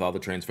me feel with all the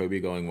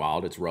transphobia going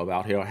wild. It's rough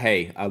out here.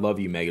 Hey, I love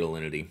you,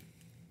 Megalinity.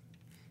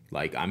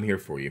 Like, I'm here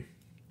for you.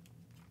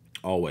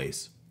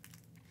 Always.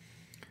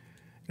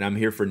 And I'm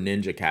here for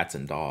Ninja Cats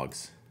and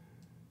Dogs.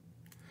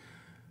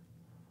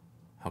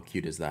 How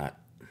cute is that?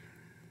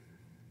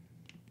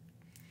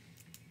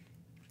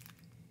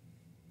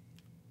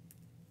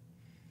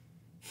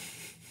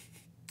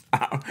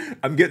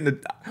 I'm getting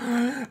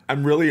the.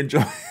 I'm really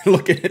enjoying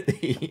looking at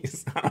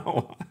these. I don't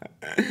know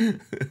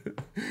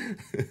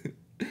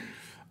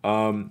why.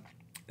 And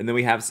then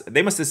we have.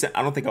 They must have sent.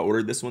 I don't think I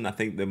ordered this one. I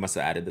think they must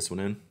have added this one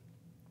in.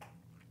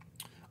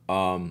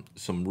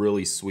 Some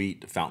really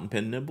sweet fountain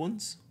pen nib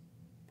ones.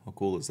 How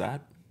cool is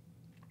that?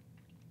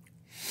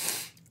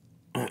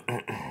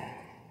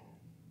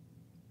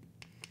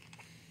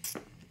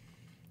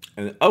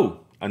 And oh,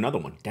 another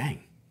one.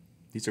 Dang.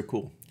 These are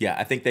cool. Yeah,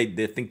 I think they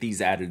think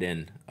these added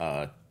them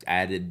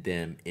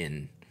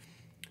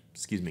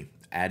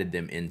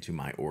into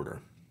my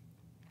order.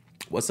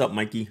 What's up,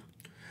 Mikey?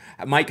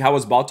 Mike, how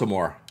was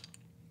Baltimore?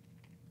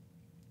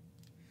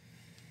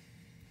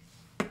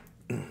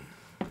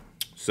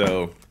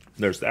 So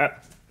there's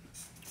that.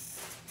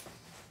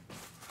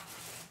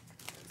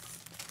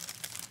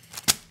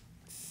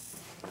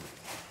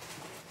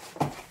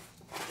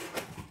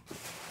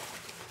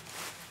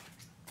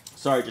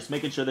 Sorry, just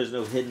making sure there's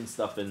no hidden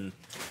stuff in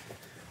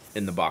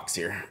the box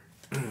here.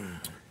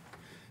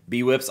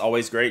 B-Whip's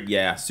always great.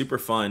 Yeah, super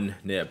fun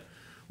nib.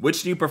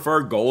 Which do you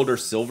prefer, gold or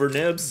silver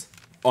nibs?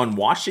 On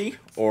washi?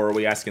 Or are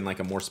we asking like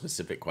a more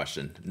specific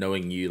question?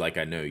 Knowing you like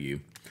I know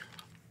you.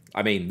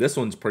 I mean, this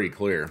one's pretty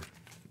clear.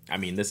 I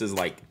mean, this is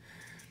like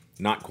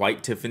not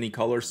quite Tiffany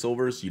color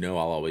silvers. You know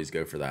I'll always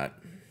go for that.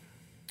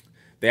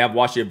 They have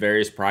washi of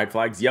various pride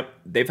flags. Yep,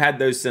 they've had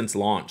those since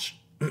launch.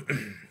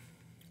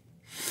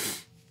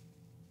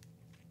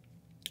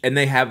 And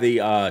they have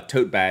the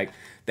tote bag.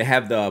 They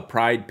have the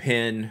Pride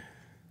Pen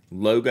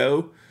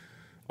logo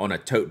on a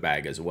tote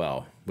bag as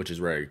well, which is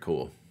very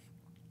cool.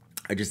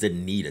 I just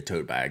didn't need a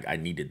tote bag. I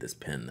needed this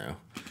pen, though.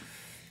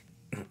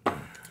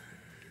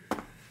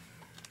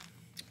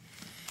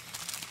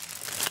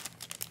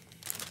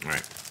 All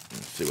right,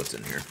 let's see what's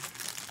in here.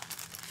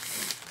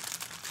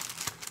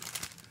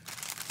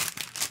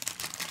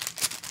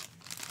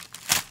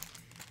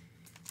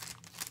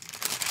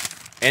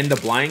 And the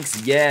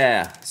blanks,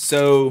 yeah.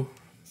 So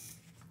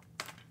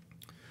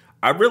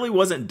I really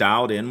wasn't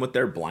dialed in with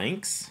their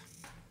blanks,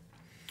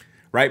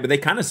 right? But they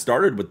kind of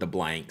started with the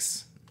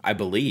blanks, I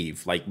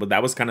believe. Like, but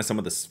that was kind of some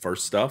of the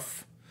first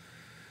stuff.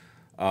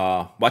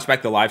 Watch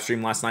back the live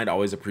stream last night.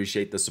 Always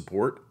appreciate the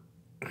support.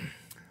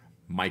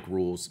 Mike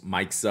rules.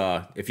 Mike's.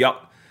 If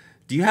y'all,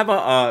 do you have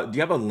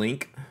a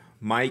link,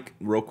 Mike,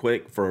 real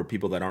quick for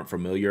people that aren't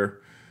familiar,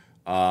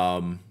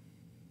 to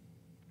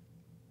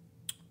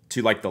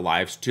like the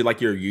lives, to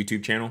like your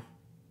YouTube channel?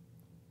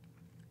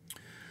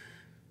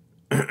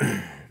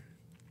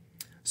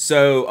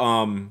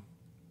 So,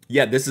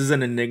 yeah, this is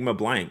an Enigma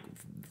blank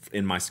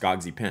in my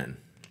Skogsy pen.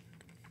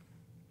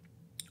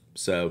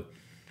 So,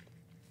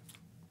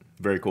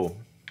 very cool.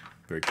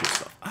 Very cool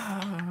stuff.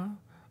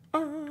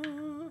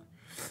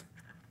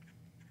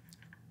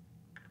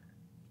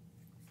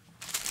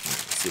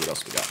 Let's see what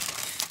else we got.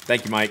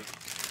 Thank you, Mike.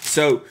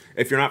 So,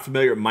 if you're not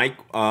familiar, Mike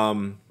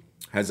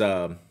has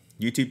a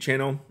YouTube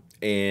channel,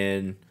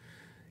 and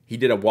he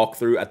did a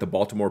walkthrough at the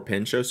Baltimore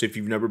Pen Show. So if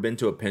you've never been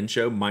to a pen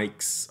show,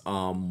 Mike's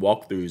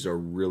walkthroughs are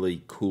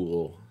really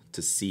cool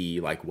to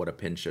see, like what a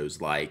pen show's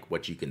like,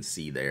 what you can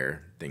see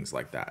there, things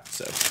like that.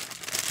 So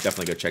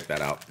definitely go check that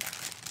out.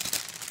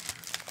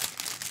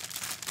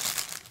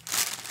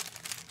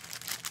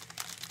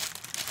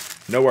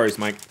 No worries,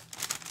 Mike.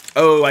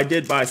 Oh, I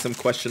did buy some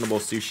questionable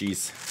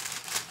sushis.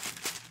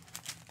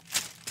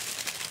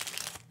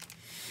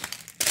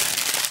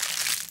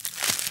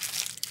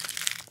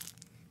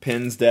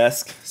 Pen's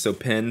desk. So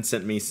Pen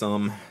sent me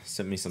some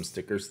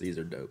stickers. These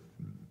are dope.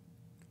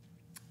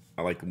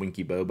 I like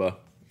Winky Boba.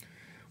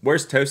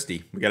 Where's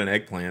Toasty? We got an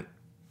eggplant.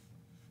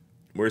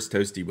 Where's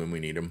Toasty when we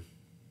need him?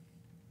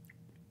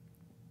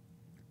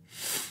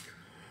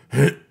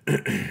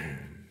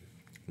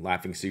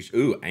 Laughing sushi.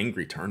 Ooh,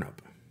 angry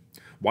turnip.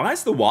 Why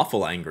is the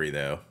waffle angry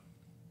though?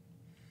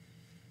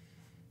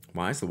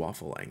 Why is the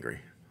waffle angry?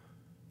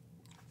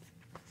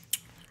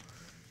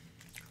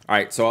 All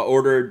right, so I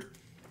ordered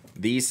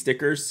these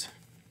stickers.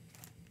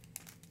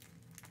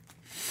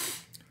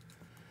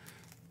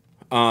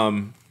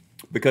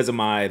 Because of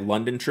my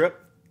London trip.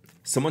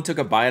 Someone took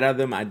a bite out of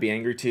them, I'd be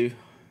angry too.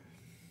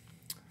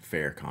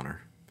 Fair,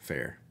 Connor.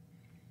 Fair.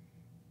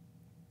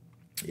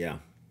 Yeah.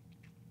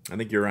 I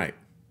think you're right.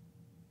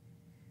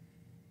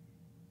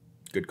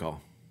 Good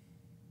call.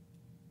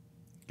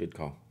 Good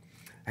call.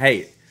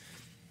 Hey,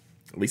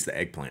 at least the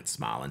eggplant's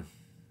smiling.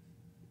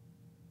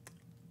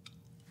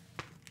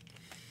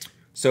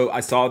 So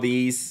I saw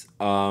these.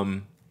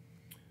 I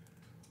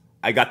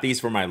got these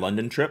for my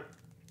London trip.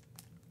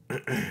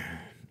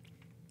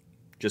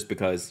 Just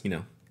because, you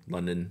know,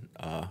 London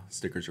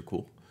stickers are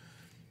cool.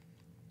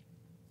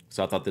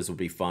 So I thought this would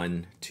be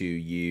fun to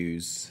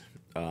use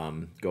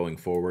going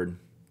forward.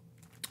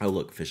 Oh,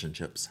 look, fish and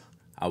chips.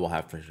 I will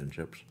have fish and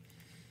chips.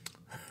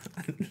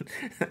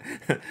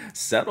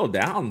 Settle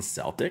down,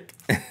 Celtic.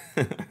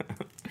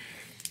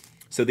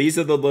 So these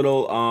are the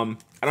little, I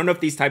don't know if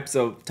these type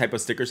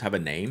of stickers have a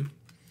name.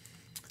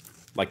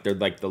 Like they're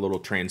like the little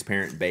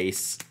transparent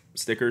base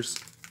stickers.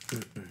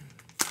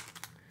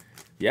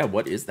 Yeah,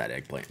 what is that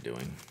eggplant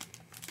doing?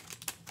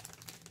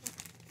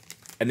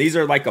 And these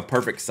are like a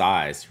perfect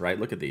size, right?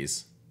 Look at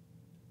these.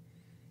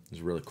 It's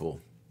really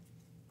cool.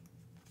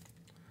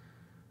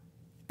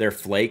 They're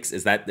flakes.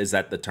 Is that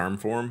the term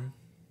for them?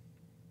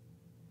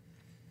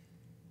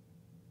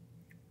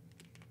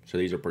 So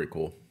these are pretty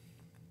cool.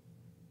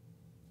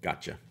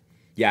 Gotcha.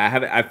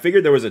 Yeah, I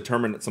figured there was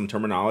some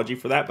terminology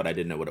for that, but I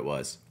didn't know what it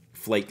was.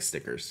 Flake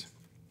stickers.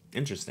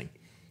 Interesting.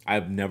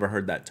 I've never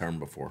heard that term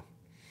before.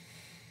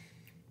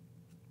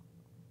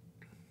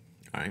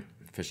 All right,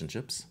 fish and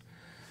chips.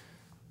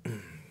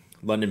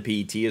 London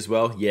PET as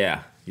well.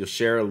 Yeah, you'll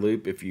share a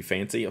loop if you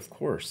fancy, of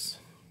course.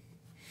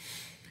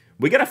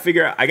 I gotta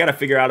figure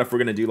out if we're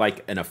gonna do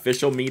like an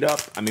official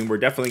meetup. I mean, we're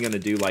definitely gonna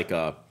do like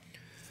a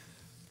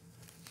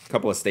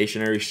couple of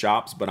stationery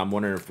shops, but I'm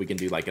wondering if we can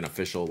do like an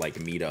official like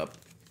meetup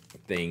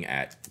thing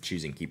at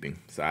Choosing Keeping.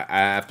 So I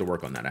have to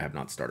work on that. I have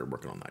not started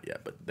working on that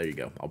yet, but there you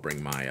go. I'll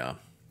bring my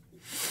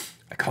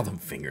I call them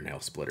fingernail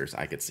splitters.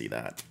 I could see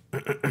that.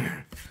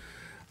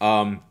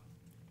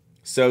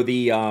 So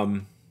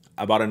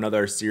I bought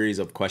another series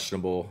of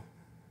questionable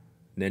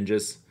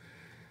ninjas.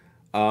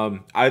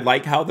 I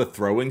like how the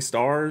throwing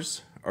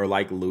stars are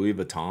like Louis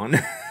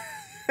Vuitton.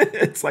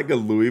 It's like a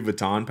Louis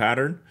Vuitton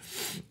pattern.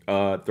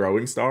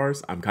 Throwing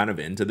stars. I'm kind of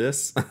into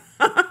this.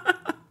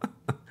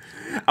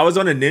 I was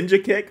on a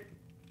ninja kick.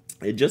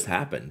 It just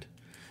happened.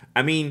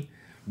 I mean,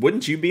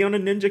 wouldn't you be on a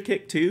ninja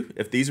kick too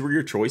if these were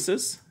your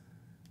choices?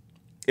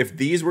 If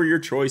these were your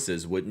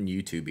choices, wouldn't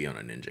you two be on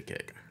a ninja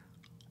kick?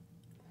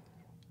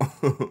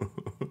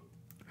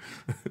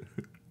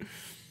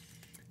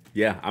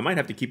 Yeah, I might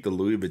have to keep the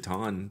Louis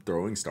Vuitton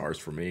throwing stars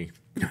for me.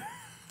 I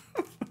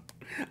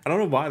don't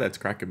know why that's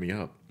cracking me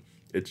up.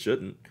 It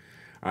shouldn't.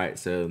 All right,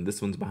 so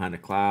this one's behind a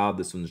cloud.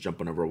 This one's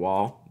jumping over a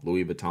wall.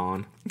 Louis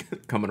Vuitton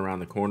coming around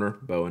the corner.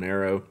 Bow and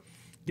arrow.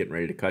 Getting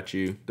ready to cut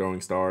you.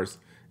 Throwing stars.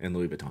 And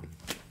Louis Vuitton.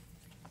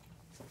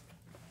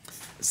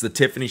 It's the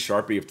Tiffany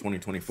Sharpie of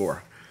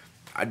 2024.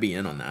 I'd be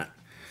in on that.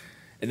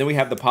 And then we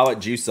have the Pilot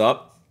Juice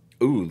Up.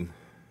 Ooh.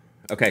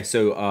 Okay,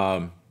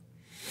 so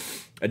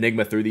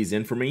Enigma threw these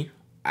in for me.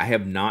 I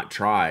have not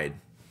tried,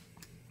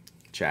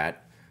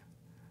 chat,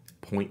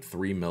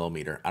 0.3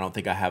 millimeter. I don't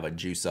think I have a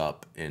Juice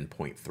Up in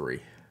 0.3.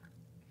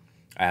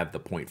 I have the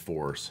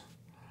 0.4s.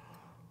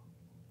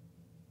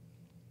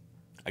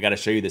 I got to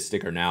show you this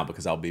sticker now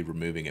because I'll be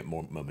removing it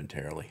more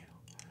momentarily.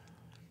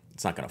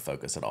 It's not going to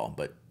focus at all,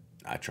 but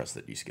I trust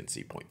that you can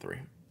see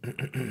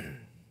 0.3.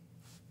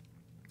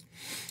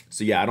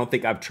 So yeah, I don't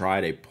think I've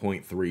tried a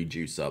 0.3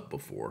 Juice Up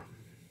before.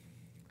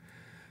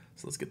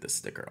 So let's get this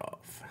sticker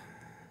off.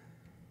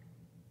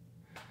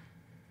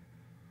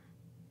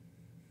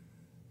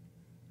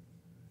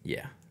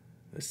 Yeah,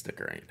 this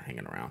sticker ain't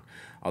hanging around.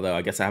 Although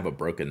I guess I have a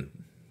broken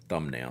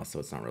thumbnail, so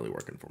it's not really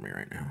working for me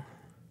right now.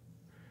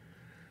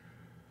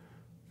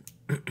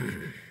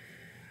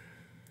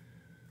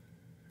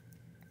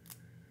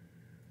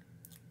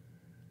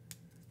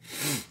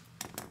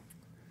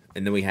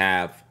 And then we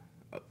have,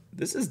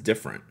 this is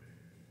different.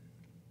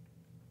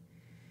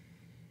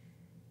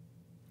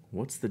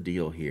 What's the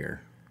deal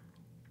here?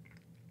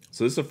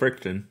 So this is a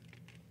friction.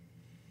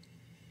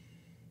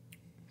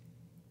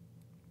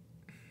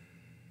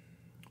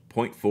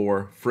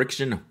 .4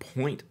 friction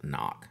point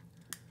knock.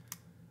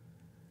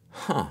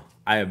 Huh.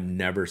 I have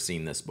never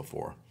seen this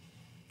before.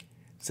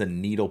 It's a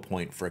needle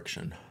point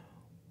friction.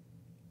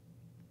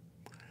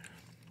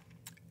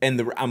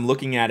 And I'm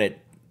looking at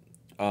it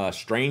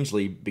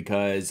strangely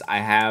because I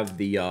have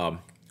the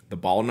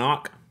ball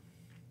knock.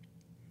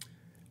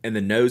 And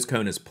the nose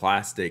cone is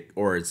plastic,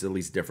 or it's at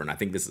least different. I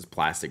think this is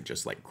plastic,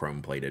 just like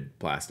chrome-plated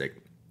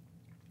plastic.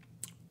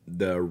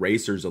 The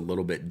eraser's a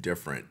little bit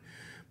different,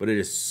 but it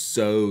is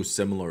so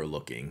similar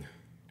looking.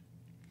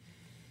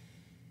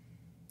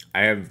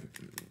 I have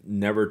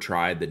never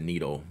tried the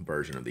needle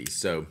version of these,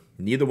 so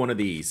neither one of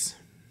these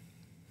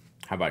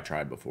have I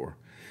tried before.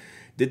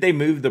 Did they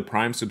move the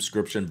Prime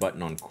subscription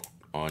button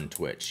on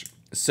Twitch?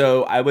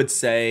 So I would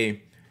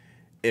say,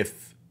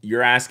 if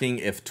you're asking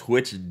if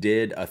Twitch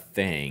did a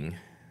thing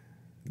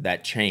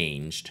that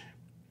changed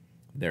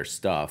their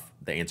stuff,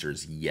 the answer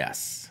is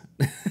yes.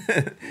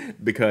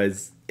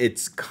 Because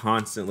it's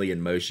constantly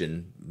in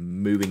motion,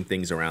 moving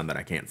things around that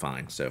I can't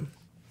find. So,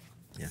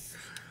 yeah.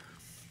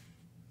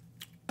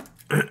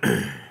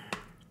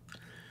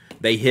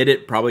 They hid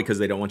it probably because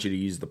they don't want you to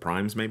use the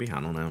primes, maybe? I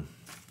don't know.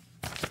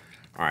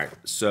 All right,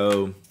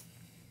 so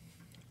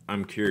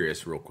I'm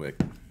curious real quick.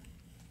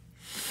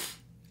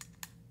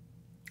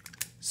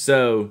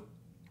 So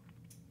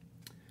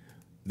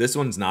this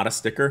one's not a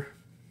sticker.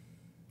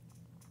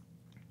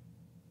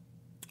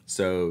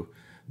 So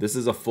this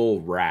is a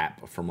full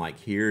wrap from like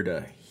here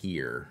to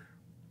here.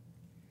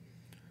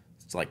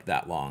 It's like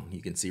that long.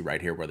 You can see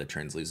right here where the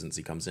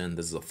translucency comes in.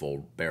 This is a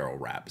full barrel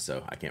wrap,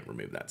 so I can't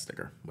remove that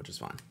sticker, which is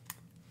fine.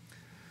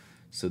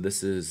 So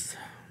this is,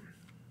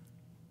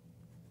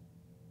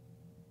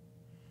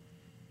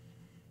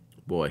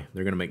 boy,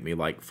 they're gonna make me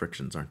like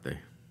frictions, aren't they?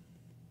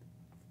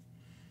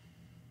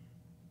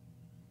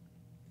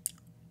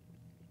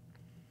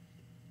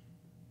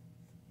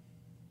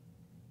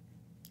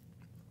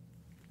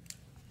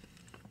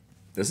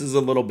 This is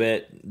a little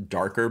bit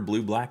darker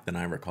blue-black than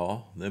I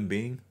recall them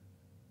being.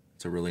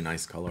 It's a really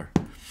nice color.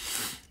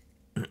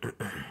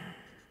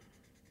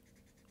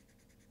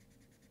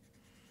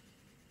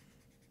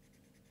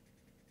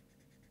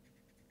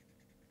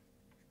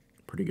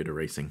 Pretty good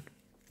erasing.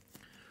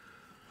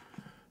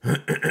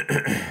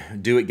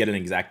 Do it, get an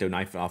X-Acto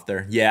knife off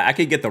there? Yeah, I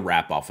could get the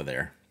wrap off of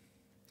there.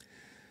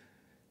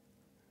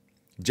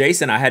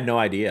 Jason, I had no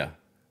idea.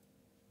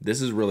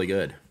 This is really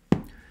good.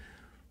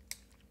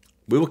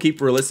 We will keep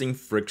releasing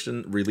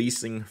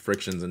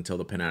frictions until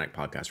the Pen Addict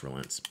podcast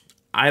relents.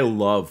 I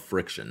love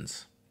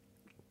frictions.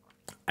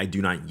 I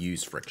do not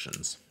use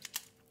frictions.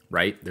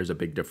 Right? There's a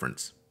big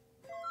difference.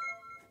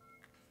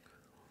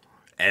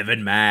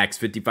 Evan Max,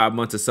 55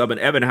 months of subbing.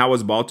 Evan, how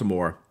was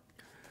Baltimore?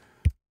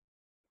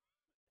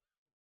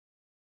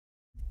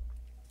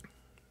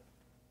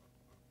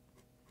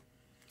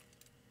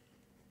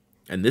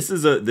 And this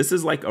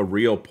is like a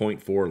real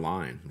 0.4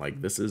 line.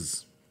 Like this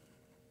is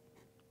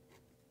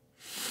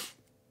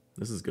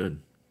good.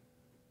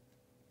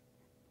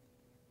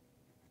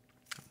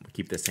 I'll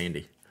keep this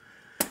handy.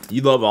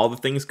 You love all the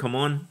things come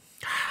on?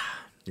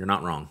 You're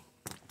not wrong.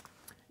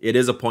 It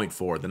is a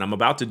 0.4. Then I'm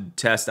about to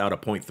test out a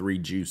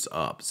 0.3 juice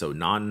up. So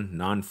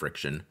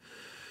non-friction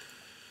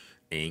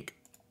ink.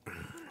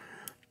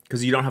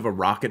 Because you don't have a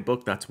Rocket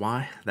book, that's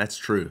why. That's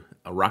true.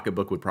 A Rocket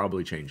book would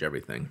probably change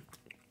everything.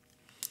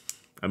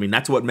 I mean,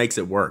 that's what makes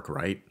it work,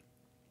 right?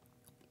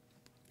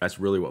 That's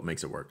really what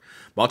makes it work.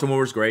 Baltimore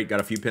was great. Got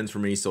a few pins for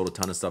me. Sold a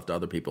ton of stuff to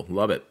other people.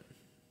 Love it.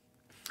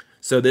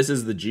 So this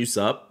is the Juice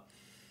Up,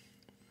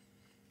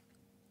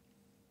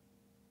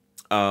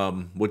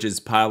 which is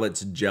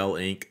Pilot's gel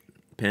ink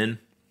pen.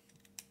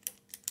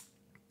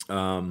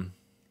 And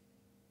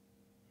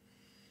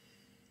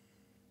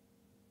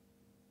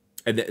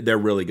they're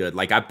really good.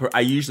 Like I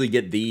usually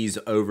get these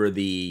over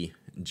the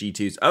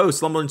G2s. Oh,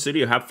 Slumberland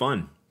Studio, have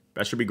fun.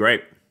 That should be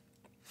great.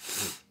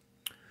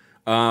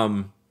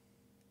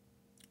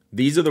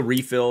 These are the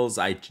refills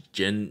I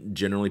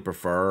generally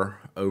prefer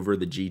over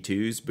the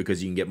G2s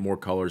because you can get more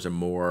colors and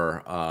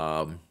more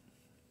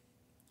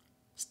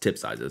tip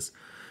sizes.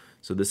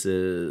 So this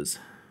is,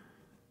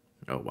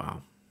 oh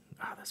wow.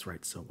 Ah, that's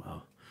right so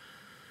well.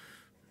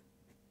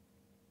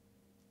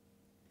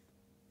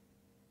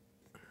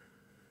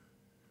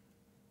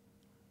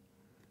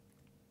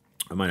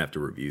 I might have to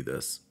review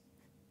this.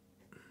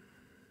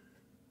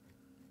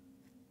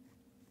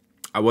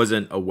 I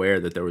wasn't aware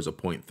that there was a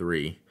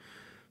 0.3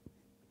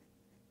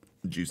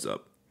 Juice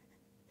Up.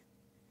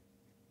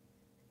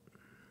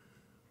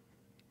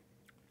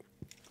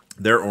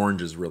 Their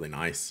orange is really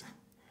nice.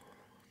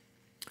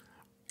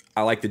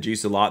 I like the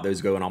juice a lot.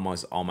 Those go in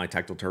almost all my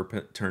tactile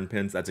turn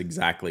pins. That's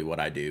exactly what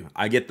I do.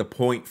 I get the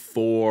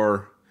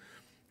 0.4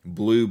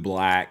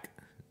 blue-black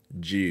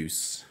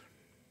juice.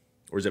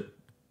 Or is it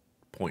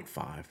 0.5?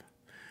 I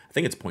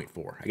think it's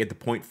 0.4. I get the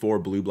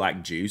 0.4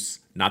 blue-black juice,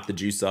 not the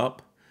Juice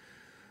Up.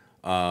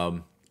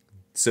 So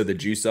the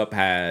Juice Up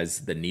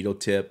has the needle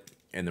tip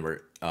and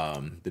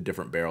the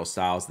different barrel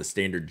styles. The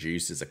standard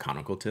juice is a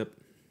conical tip.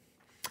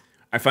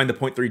 I find the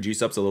 0.3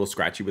 Juice Up's a little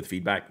scratchy with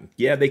feedback.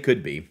 Yeah, they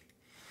could be.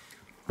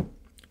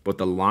 But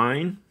the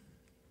line,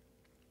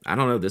 I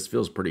don't know, this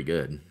feels pretty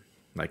good.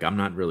 Like I'm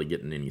not really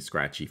getting any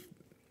scratchy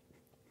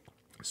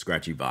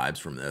vibes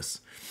from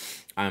this.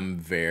 I'm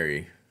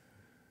very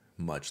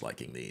much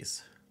liking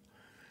these.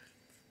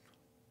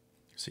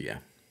 So yeah.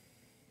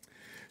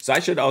 So I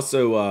should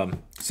also,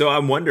 so I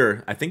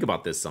wonder, I think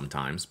about this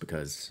sometimes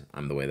because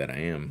I'm the way that I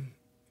am.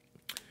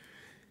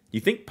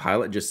 You think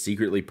Pilot just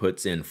secretly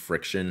puts in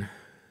friction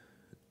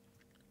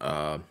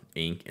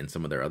ink in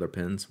some of their other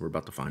pens? We're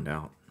about to find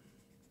out.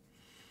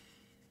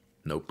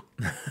 Nope.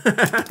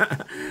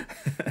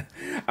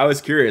 I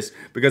was curious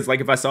because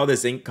like if I saw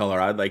this ink color,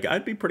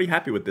 I'd be pretty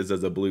happy with this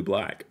as a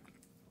blue-black.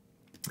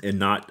 And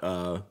not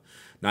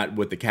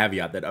with the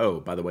caveat that,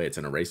 oh, by the way, it's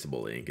an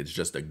erasable ink. It's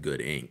just a good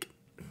ink,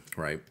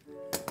 right?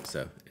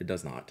 So it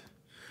does not.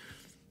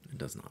 It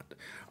does not.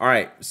 All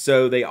right.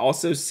 So they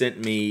also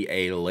sent me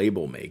a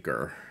label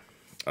maker,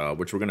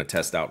 which we're going to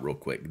test out real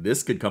quick.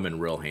 This could come in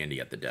real handy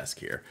at the desk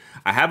here.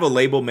 I have a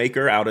label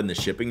maker out in the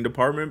shipping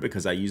department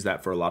because I use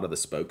that for a lot of the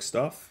spoke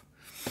stuff.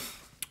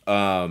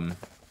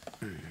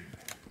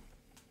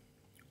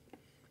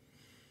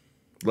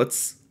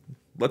 let's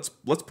let's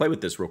play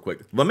with this real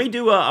quick. Let me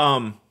do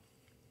a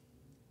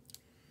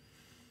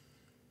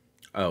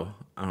Oh,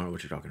 I don't know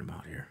what you're talking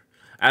about here.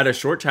 I had a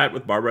short chat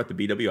with Barbara at the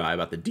BWI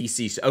about the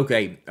DC.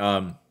 Okay,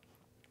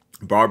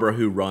 Barbara,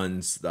 who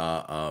runs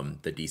the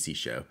DC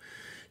show,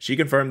 she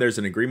confirmed there's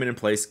an agreement in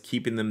place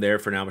keeping them there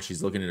for now, but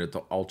she's looking into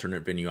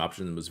alternate venue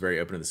options and was very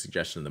open to the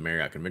suggestion of the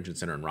Marriott Convention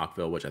Center in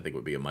Rockville, which I think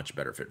would be a much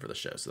better fit for the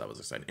show. So that was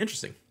exciting.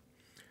 Interesting.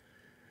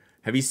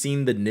 Have you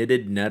seen the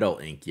knitted nettle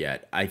ink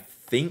yet? I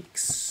think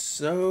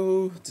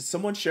so. Did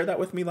someone share that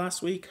with me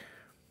last week?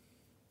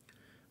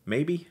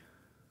 Maybe.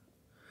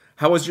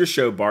 How was your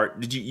show, Bart?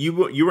 Did you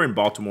were in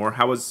Baltimore?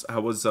 How was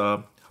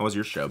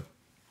your show?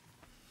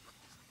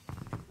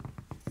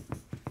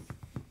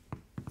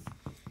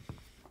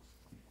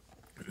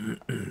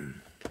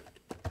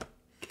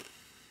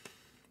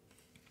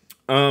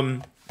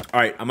 All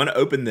right, I'm gonna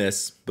open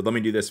this, but let me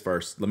do this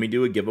first. Let me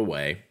do a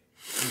giveaway,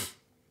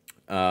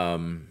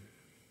 and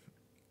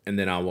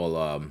then I will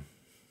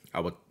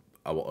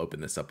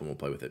open this up and we'll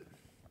play with it.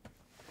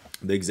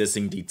 The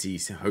existing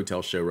DT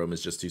hotel showroom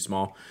is just too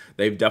small.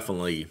 They've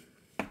definitely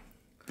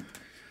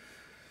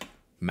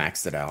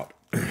maxed it out.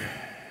 All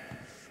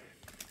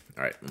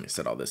right, let me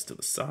set all this to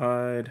the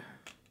side.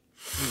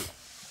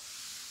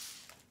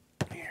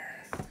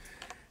 Here.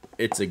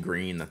 It's a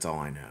green, that's all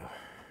I know.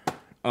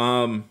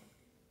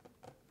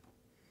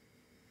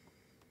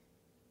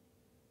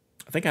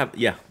 I think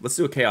yeah, let's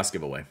do a chaos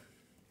giveaway.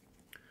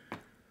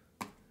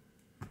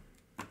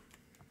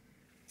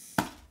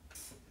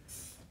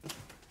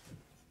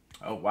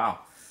 Oh, wow.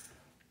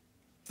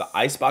 The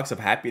Icebox of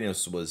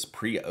Happiness was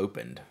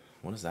pre-opened.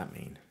 What does that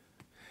mean?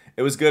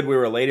 It was good. We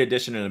were a late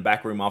edition in a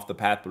back room off the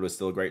path, but it was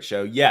still a great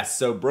show. Yes,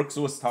 so Brooks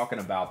was talking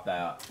about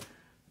that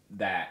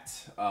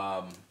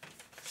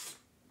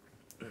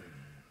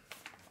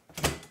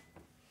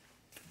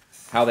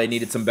how they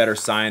needed some better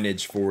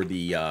signage for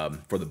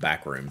the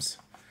back rooms.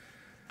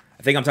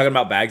 I think I'm talking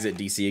about bags at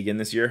DC again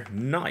this year.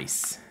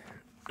 Nice.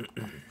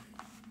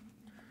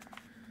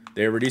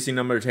 They're reducing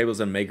number of tables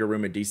in Maker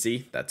Room at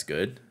DC. That's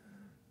good.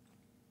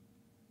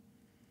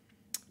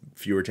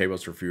 Fewer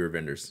tables for fewer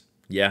vendors.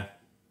 Yeah,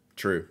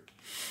 true.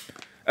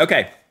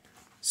 Okay,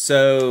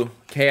 so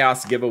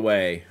Chaos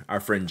giveaway. Our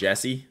friend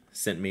Jesse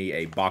sent me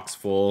a box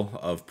full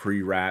of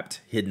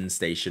pre-wrapped hidden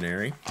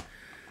stationery.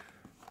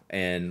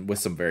 And with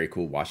some very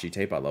cool washi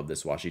tape. I love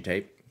this washi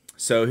tape.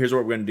 So here's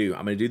what we're going to do.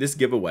 I'm going to do this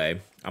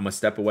giveaway. I'm going to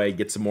step away,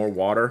 get some more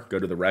water, go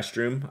to the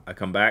restroom. I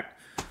come back.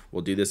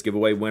 We'll do this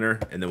giveaway winner,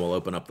 and then we'll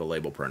open up the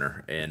label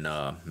printer and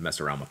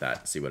mess around with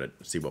that. See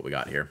what we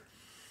got here.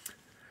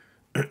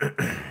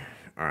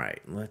 All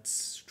right,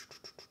 let's.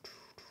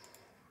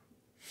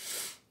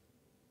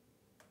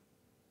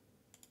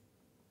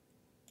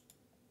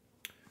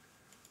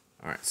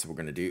 All right, so we're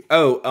gonna do.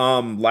 Oh,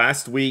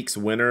 last week's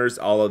winners.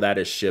 All of that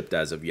is shipped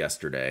as of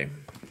yesterday.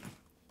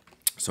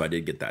 So I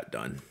did get that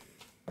done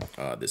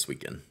this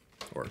weekend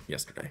or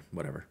yesterday,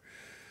 whatever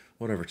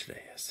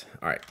today is.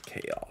 All right,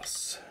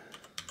 chaos.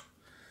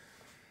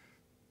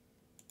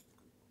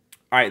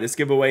 All right, this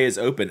giveaway is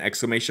open.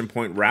 Exclamation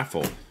point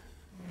raffle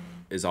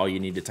is all you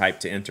need to type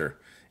to enter.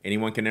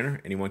 Anyone can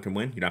enter. Anyone can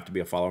win. You don't have to be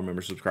a follower,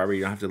 member, subscriber.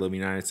 You don't have to live in the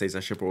United States. I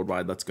ship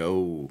worldwide. Let's go.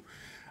 All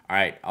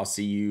right, I'll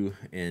see you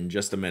in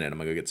just a minute. I'm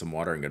going to go get some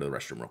water and go to the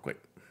restroom real quick.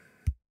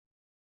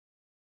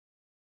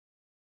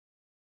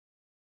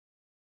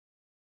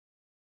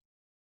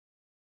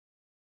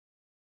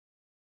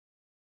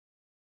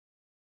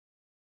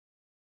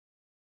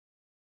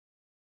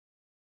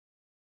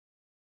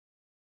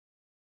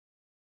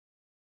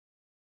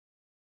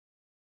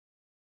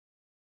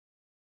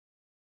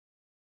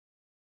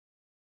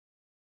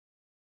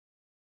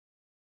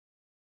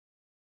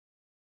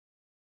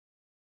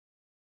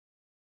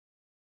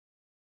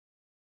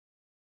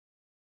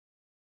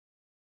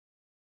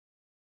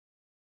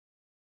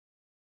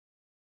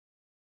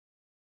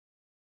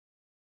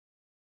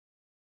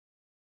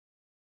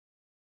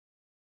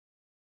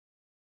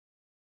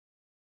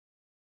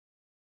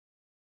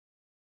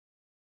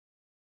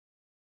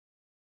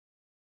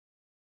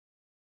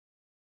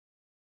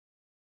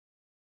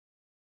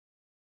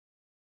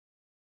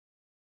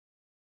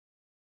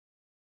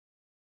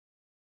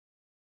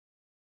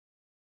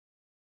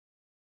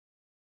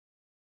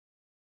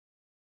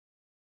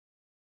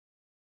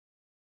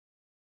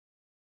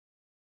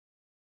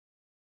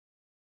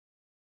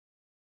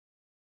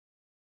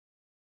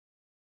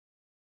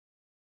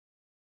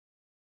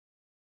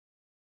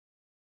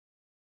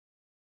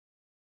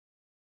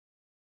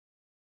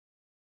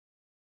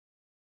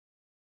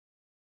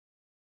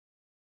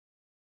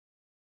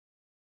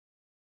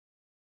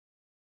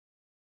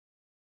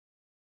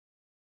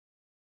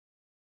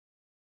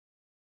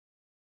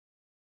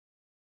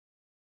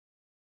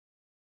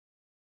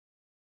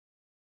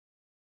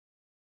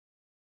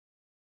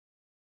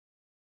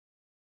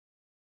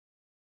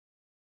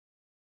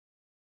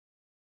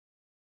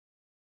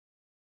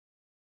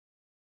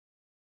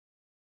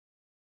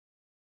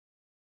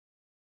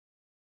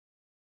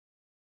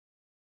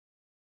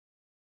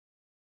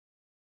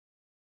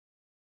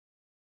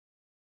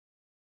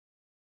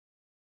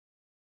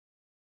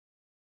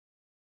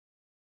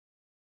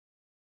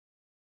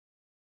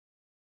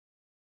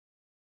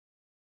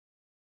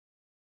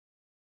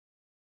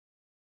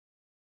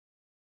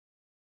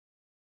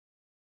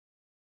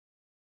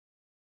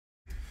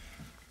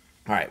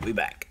 All right, we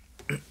back.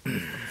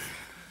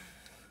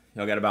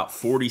 Y'all got about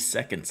 40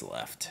 seconds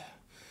left.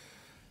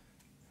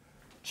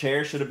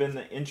 Chair should have been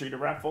the entry to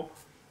raffle.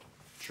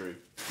 True.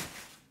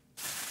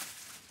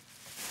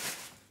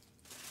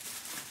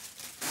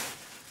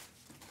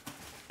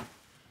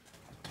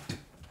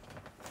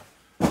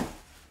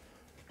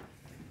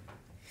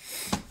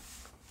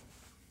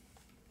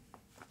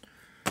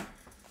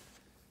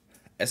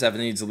 SF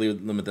needs to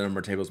limit the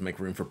number of tables, make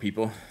room for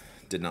people.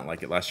 Did not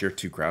like it last year.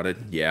 Too crowded.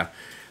 Yeah.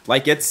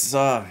 Like it's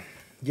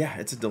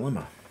it's a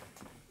dilemma.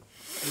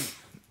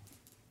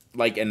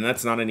 Like, and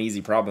that's not an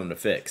easy problem to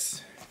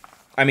fix.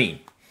 I mean,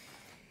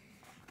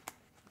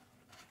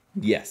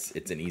 yes,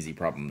 it's an easy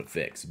problem to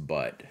fix,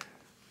 but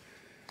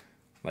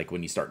like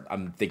when you start,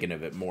 I'm thinking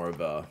of it more of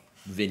a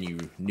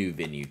new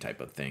venue type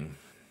of thing.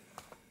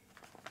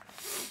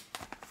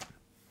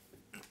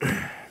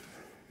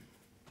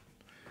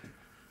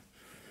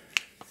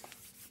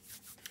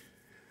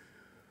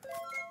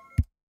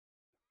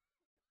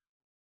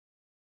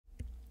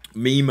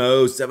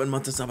 Mimo, 7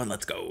 months of 7,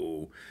 let's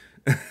go.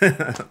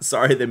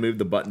 Sorry they moved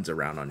the buttons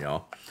around on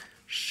y'all.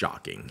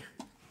 Shocking.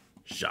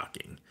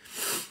 Shocking.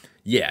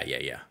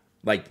 Yeah.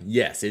 Like,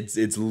 yes,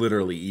 it's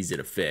literally easy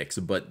to fix,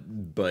 but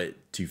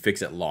to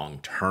fix it long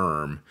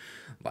term,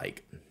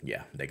 like,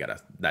 yeah,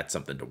 that's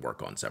something to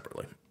work on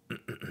separately.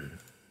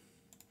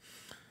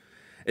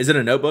 Is it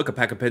a notebook, a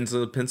pack of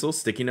pencils,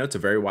 sticky notes, a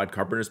very wide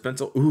carpenter's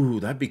pencil? Ooh,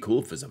 that'd be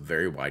cool if it's a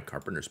very wide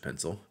carpenter's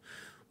pencil.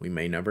 We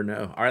may never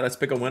know. All right, let's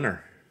pick a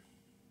winner.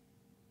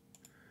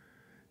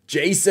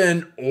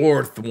 Jason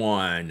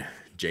Orthwan.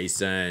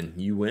 Jason,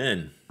 you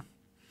win.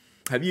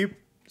 Have you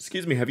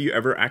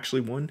ever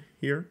actually won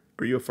here?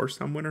 Are you a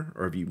first-time winner,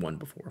 or have you won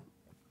before?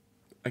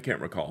 I can't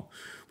recall.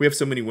 We have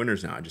so many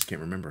winners now, I just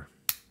can't remember.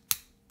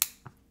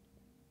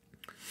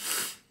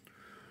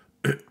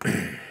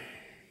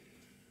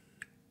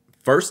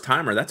 First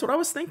timer, that's what I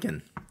was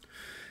thinking.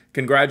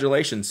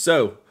 Congratulations.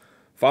 So,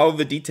 follow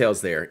the details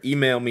there.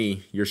 Email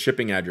me your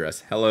shipping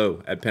address,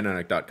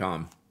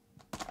 hello@penaddict.com.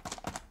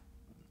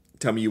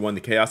 Tell me you won the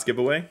Chaos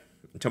giveaway.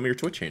 Tell me your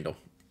Twitch handle.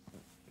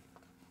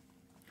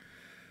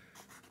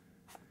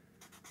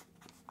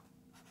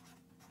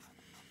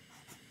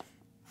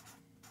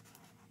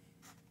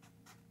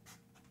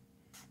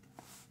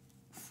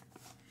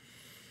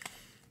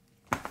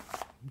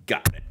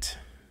 Got it.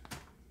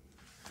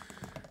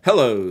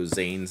 Hello,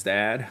 Zane's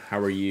dad. How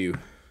are you?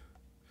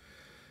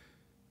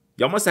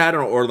 Y'all must have had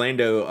an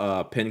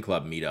Orlando Pen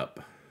Club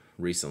meetup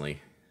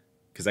recently,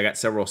 because I got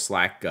several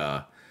Slack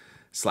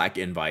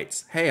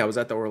invites. Hey, I was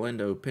at the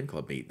Orlando Pen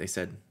Club meet. They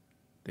said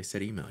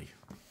email you.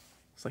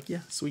 It's like,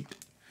 yeah, sweet.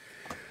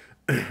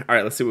 All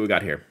right, let's see what we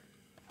got here.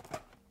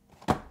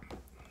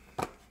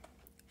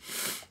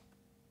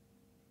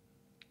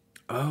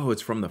 Oh,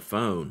 it's from the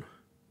phone.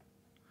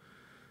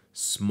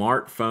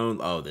 Smartphone.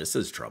 Oh, this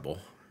is trouble.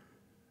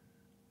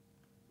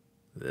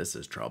 This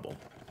is trouble.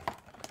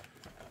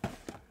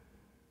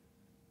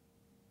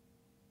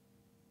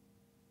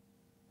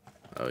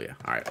 Oh, yeah.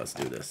 All right, let's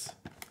do this.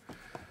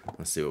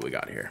 Let's see what we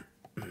got here.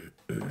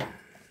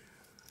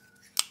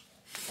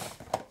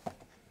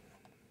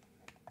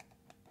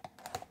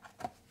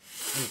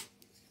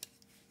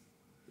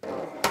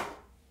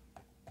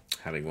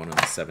 Having one on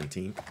the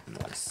 17th.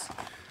 Nice.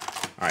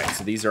 All right,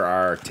 so these are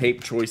our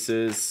tape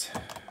choices.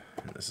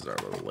 And this is our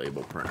little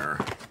label printer.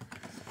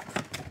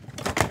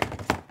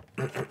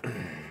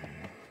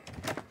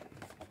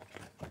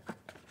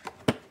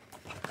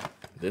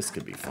 This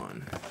could be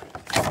fun.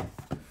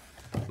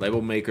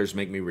 Label makers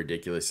make me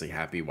ridiculously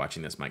happy.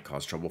 Watching this might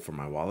cause trouble for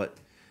my wallet.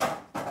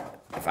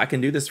 If I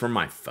can do this from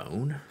my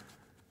phone.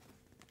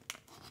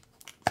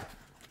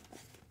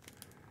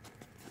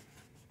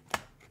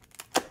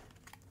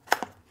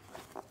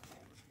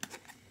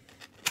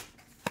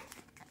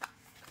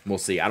 We'll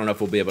see. I don't know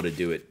if we'll be able to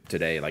do it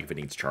today, like if it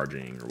needs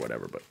charging or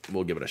whatever, but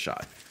we'll give it a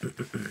shot.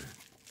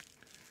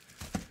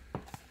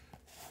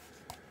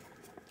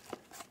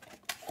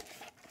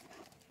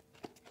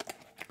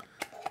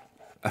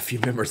 A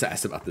few members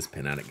asked about this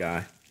pen addict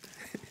guy.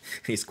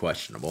 He's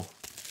questionable.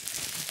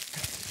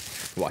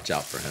 Watch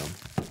out for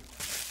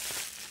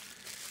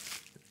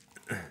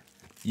him.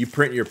 You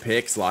print your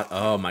pics.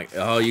 Oh my!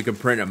 Oh, you can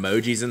print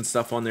emojis and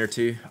stuff on there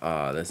too.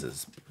 This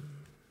is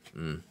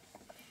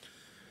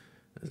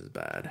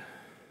bad.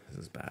 This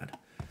is bad.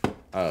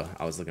 Oh,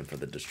 I was looking for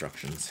the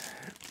destructions.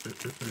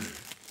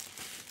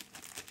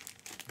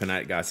 Pen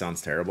addict guy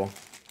sounds terrible.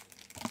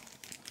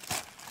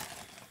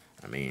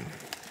 I mean.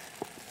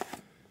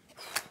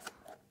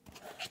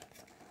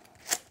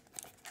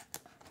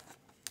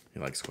 He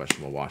likes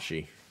questionable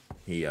washi.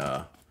 He,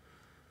 is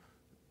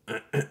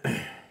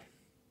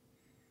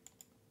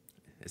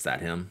that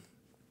him?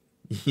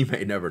 You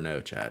may never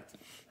know, chat.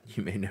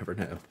 You may never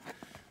know.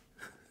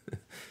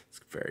 It's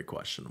very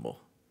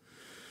questionable.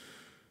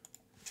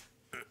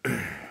 All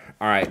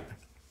right.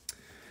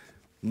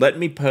 Let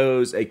me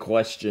pose a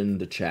question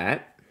to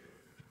chat.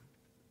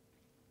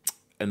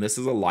 And this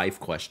is a live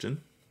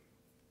question.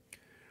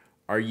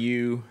 Are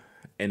you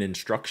an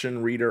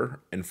instruction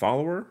reader and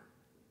follower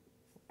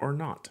or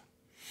not?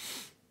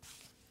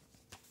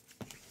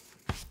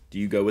 Do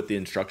you go with the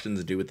instructions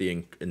and do what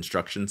the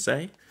instructions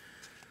say?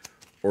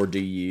 Or do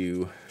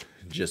you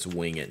just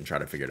wing it and try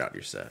to figure it out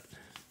yourself?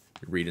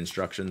 Read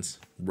instructions,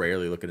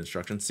 rarely look at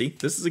instructions. See,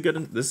 this is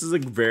a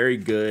very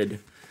good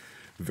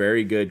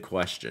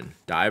question.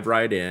 Dive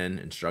right in.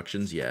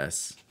 Instructions,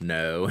 yes.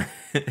 No.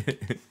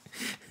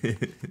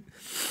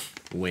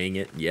 Wing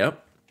it.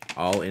 Yep.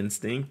 All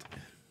instinct.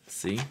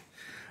 See?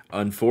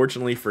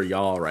 Unfortunately for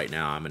y'all right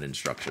now, I'm an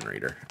instruction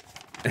reader.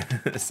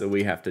 So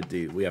we have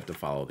to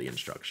follow the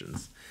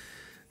instructions.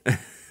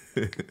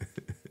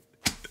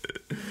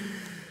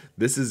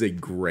 This is a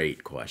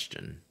great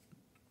question.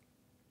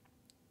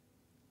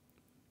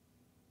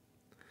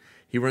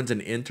 He runs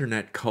an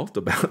internet cult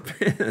about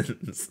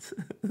pens.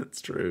 That's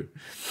true.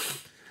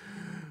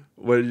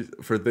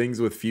 For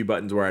things with few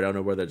buttons where I don't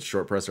know whether it's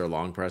short press or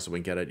long press,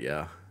 wink at it,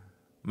 yeah.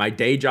 My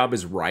day job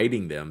is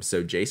writing them,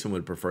 so Jason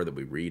would prefer that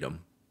we read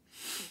them.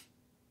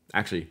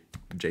 Actually,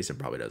 Jason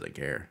probably doesn't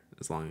care,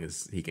 as long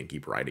as he can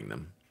keep writing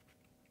them.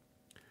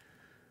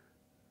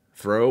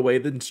 Throw away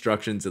the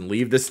instructions and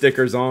leave the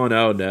stickers on.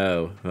 Oh,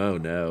 no. Oh,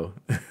 no.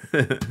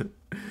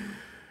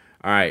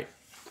 All right.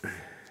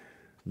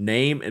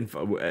 Name and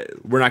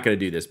we're not going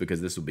to do this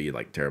because this will be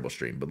like terrible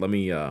stream. But let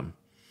me. Oh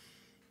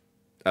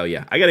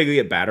yeah, I gotta go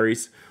get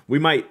batteries. We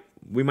might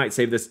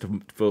save this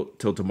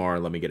till tomorrow.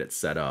 Let me get it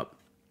set up,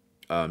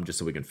 just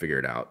so we can figure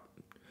it out.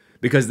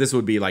 Because this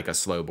would be like a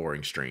slow,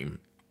 boring stream.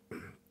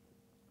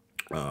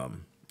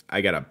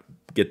 I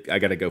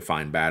gotta go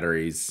find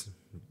batteries,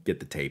 get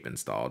the tape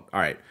installed. All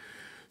right.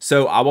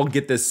 So I will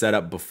get this set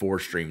up before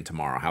stream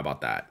tomorrow. How about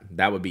that?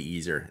 That would be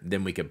easier.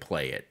 Then we can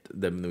play it.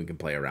 Then we can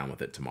play around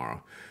with it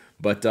tomorrow.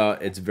 But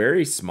it's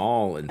very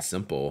small and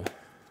simple.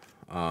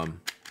 It's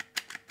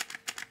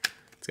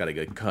got a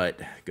good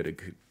cut.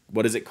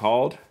 What is it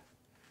called?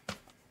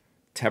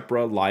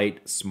 Tepra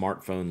Light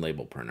Smartphone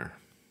Label Printer.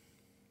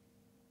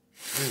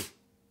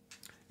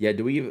 Yeah,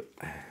 do we...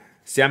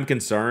 See, I'm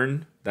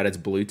concerned that it's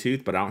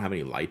Bluetooth, but I don't have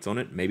any lights on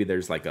it. Maybe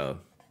there's like a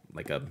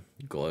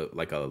glow,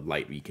 like a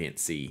light you can't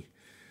see,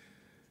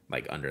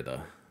 like under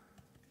the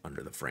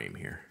frame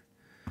here.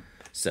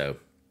 So,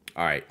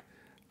 all right.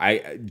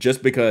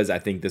 Just because I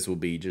think this will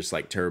be just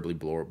like terribly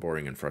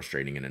boring and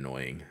frustrating and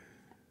annoying.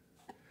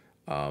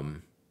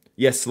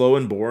 Yeah, slow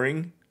and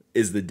boring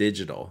is the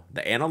digital.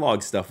 The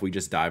analog stuff we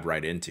just dive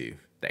right into.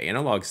 The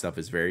analog stuff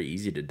is very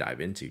easy to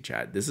dive into,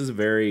 chat. This is a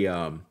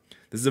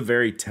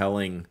very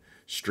telling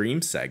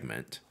stream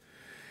segment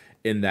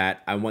in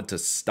that I want to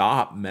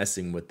stop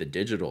messing with the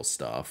digital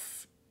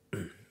stuff,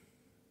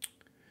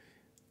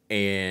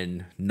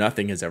 and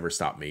nothing has ever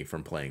stopped me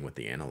from playing with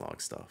the analog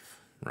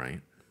stuff,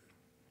 right?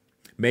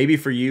 Maybe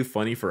for you,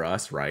 funny for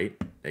us, right?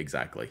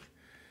 Exactly.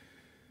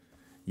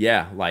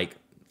 Yeah, like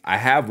I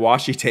have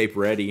washi tape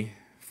ready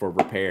for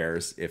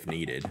repairs if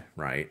needed,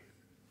 right?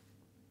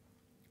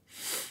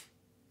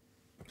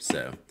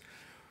 So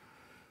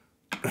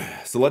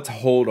let's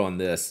hold on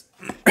this.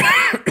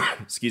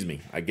 Excuse me.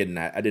 I didn't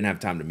have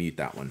time to mute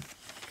that one.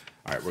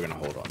 All right, we're gonna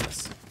hold on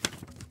this.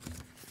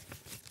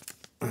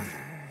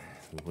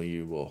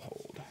 We will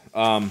hold.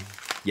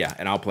 Yeah,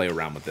 and I'll play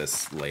around with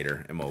this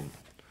later, and we'll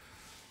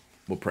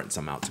print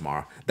some out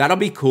tomorrow. That'll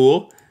be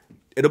cool.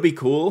 It'll be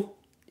cool,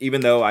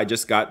 even though I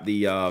just got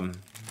the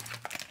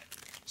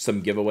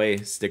some giveaway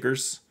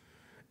stickers.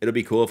 It'll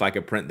be cool if I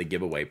could print the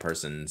giveaway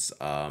person's.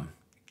 Oh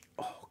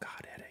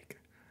God, headache.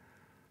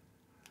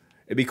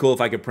 It'd be cool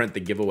if I could print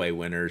the giveaway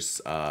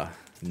winner's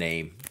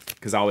name,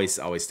 because I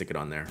always stick it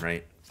on there,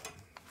 right?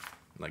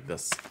 Like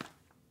this.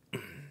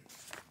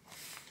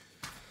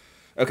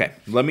 Okay,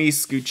 let me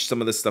scooch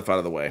some of this stuff out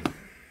of the way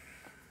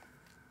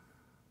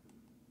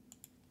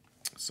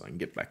so I can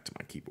get back to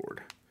my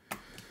keyboard.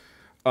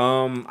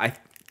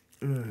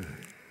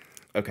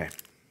 Okay.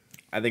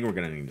 I think we're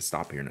gonna need to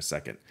stop here in a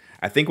second.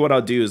 I think what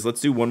I'll do is let's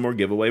do one more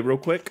giveaway real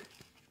quick,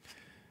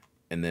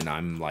 and then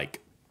I'm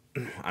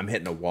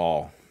hitting a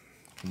wall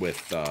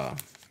with the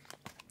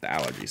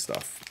allergy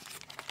stuff.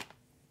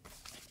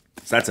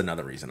 So that's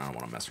another reason I don't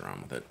want to mess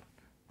around with it.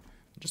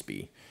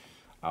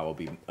 I will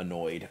be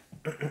annoyed.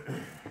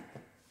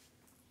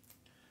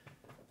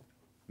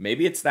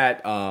 Maybe it's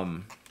that,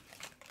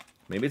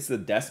 maybe it's the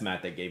desk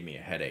mat that gave me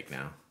a headache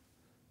now.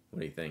 What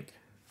do you think?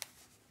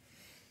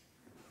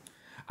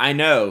 I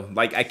know,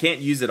 like, I can't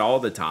use it all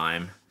the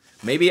time.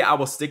 Maybe I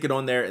will stick it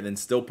on there and then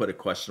still put a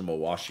questionable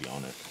washi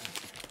on it.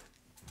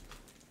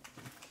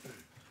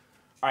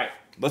 All right,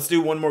 let's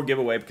do one more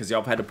giveaway because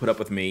y'all have had to put up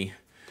with me.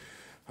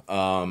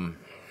 Wow.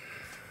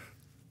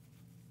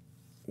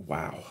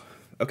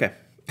 Okay.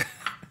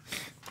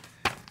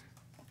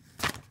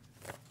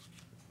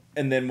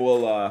 And then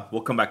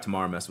we'll come back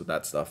tomorrow and mess with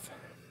that stuff.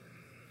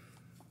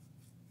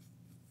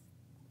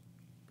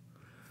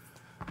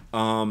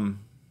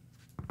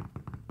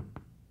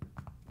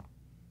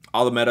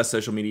 All the Meta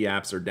social media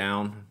apps are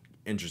down.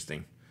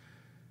 Interesting.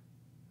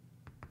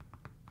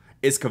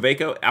 Is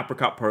Kaweco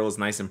Apricot Pearl as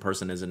nice in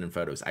person as it in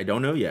photos? I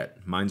don't know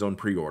yet. Mine's on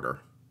pre-order.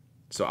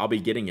 So I'll be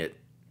getting it.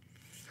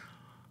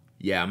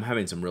 Yeah, I'm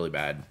having some really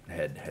bad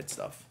head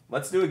stuff.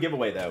 Let's do a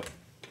giveaway, though.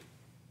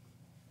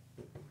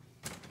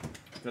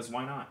 Because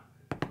why not?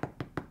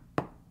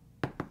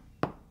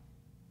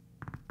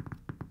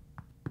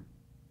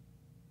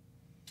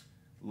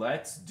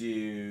 Let's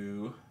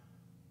do...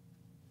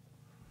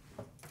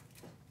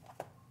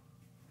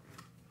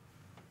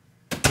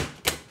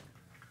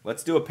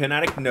 Let's do a pen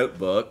addict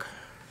notebook.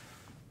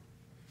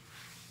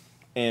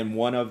 And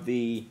one of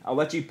the... I'll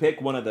let you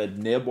pick one of the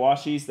nib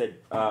washies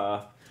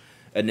that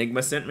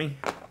Enigma sent me.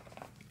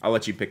 I'll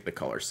let you pick the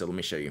color, so let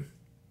me show you.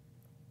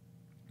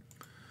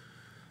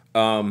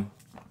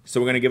 So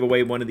we're going to give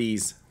away one of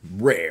these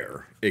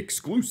rare,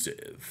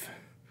 exclusive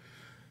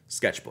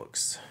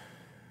sketchbooks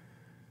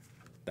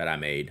that I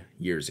made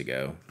years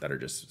ago that are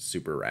just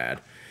super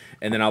rad.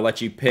 And then I'll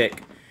let you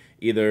pick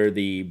either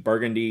the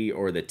burgundy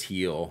or the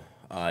teal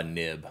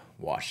nib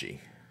washi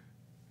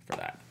for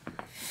that.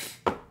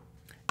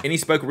 Any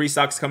spoke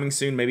restocks coming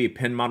soon, maybe a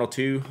pen model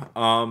 2.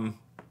 I'm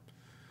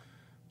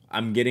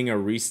getting a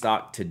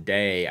restock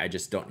today. I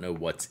just don't know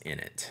what's in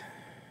it.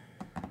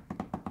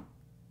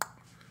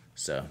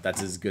 So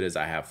that's as good as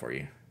I have for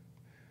you.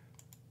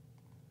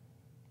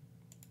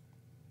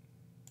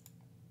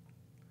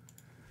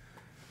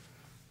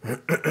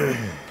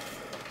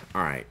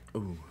 All right.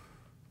 Ooh.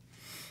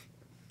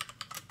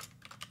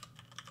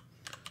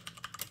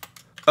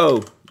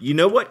 Oh, you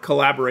know what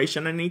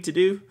collaboration I need to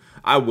do?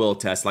 I will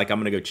test. Like, I'm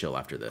gonna go chill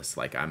after this.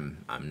 Like,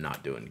 I'm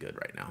not doing good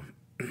right now.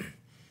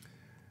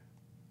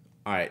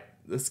 All right,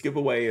 this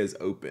giveaway is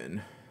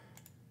open.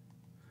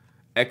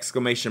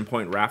 Exclamation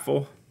point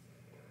raffle.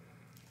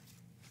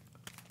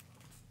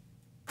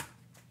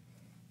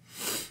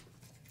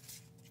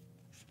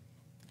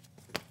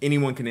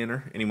 Anyone can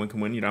enter. Anyone can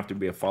win. You don't have to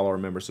be a follower,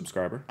 member,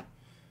 subscriber.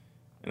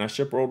 And I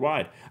ship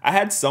worldwide. I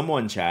had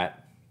someone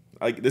chat.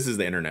 Like, this is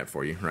the internet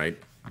for you, right?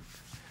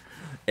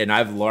 And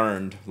I've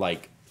learned,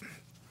 like,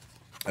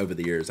 over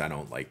the years, I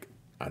don't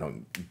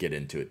get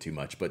into it too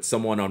much. But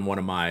someone on one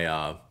of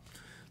my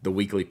the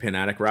weekly pen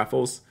addict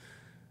raffles,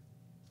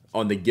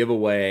 on the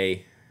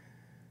giveaway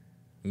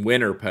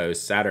winner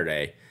post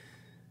Saturday,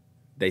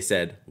 they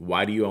said,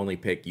 "Why do you only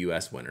pick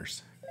U.S.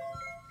 winners?"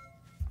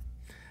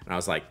 And I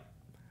was like,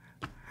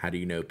 how do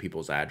you know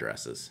people's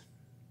addresses?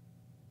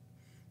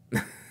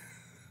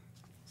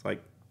 It's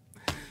like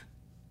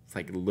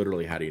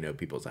literally, how do you know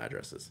people's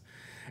addresses?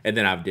 And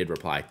then I did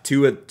reply.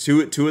 Two of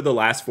the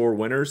last 4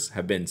 winners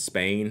have been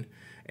Spain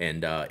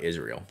and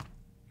Israel.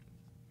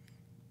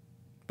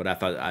 But I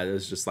thought, I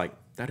was just like,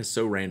 that is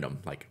so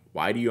random. Like,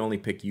 why do you only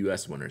pick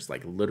U.S. winners?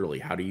 Like, literally,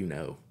 how do you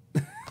know?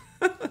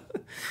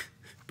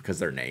 Because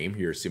their name.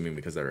 You're assuming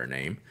because of their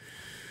name.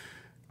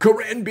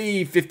 Corinne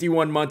B,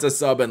 51 months of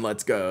sub, and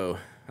let's go.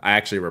 I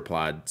actually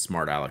replied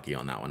smart alecky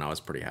on that one. I was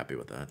pretty happy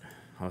with that.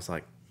 I was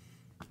like,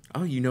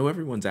 oh, you know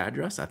everyone's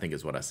address? I think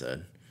is what I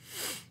said.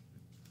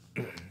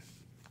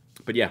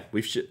 But yeah,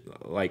 we've shipped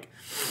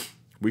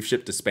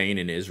to Spain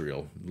and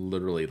Israel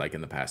literally like in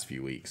the past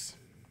few weeks.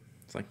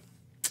 It's like,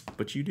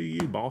 but you do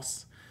you,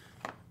 boss.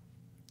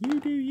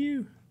 You do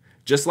you.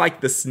 Just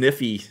like the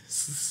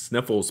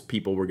sniffles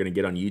people we're going to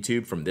get on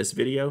YouTube from this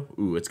video.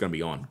 Ooh, it's going to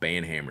be on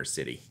Banhammer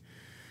City.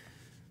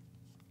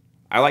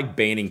 I like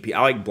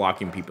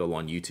blocking people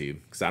on YouTube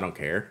because I don't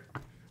care.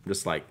 I'm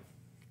just like,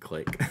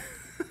 click.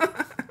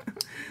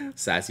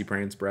 Sassy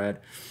Prance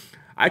Brad.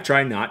 I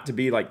try not to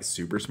be like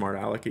super smart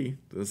alecky.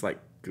 It's like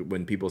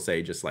when people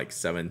say just like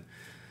 7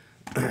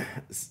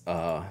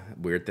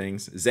 weird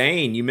things.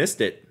 Zane, you missed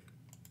it.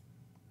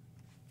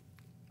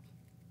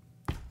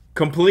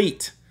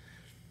 Complete.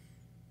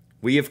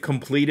 We have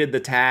completed the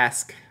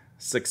task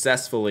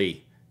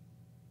successfully.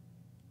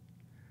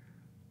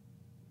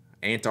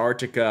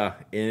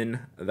 Antarctica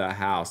in the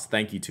house.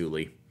 Thank you,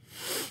 Thule.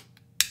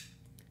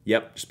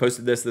 Yep, just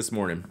posted this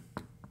morning.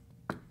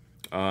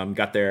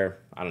 Got there,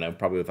 I don't know,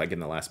 probably like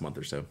in the last month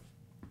or so.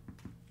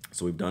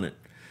 So we've done it.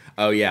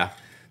 Oh, yeah.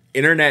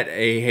 Internet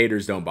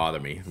haters don't bother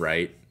me,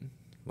 right?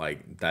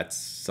 Like, that's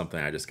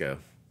something I just go.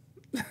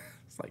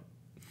 It's like,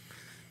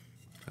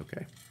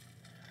 okay.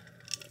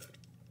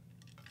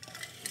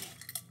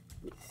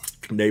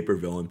 Naper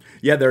villain.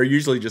 Yeah, they're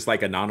usually just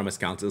like anonymous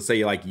accounts. It'll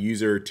say like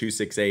user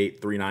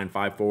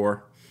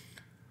 2683954.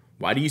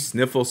 Why do you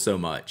sniffle so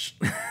much?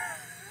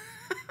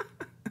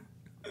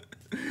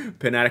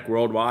 Pen addict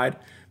worldwide.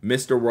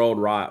 Mr.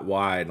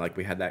 Worldwide. Like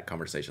we had that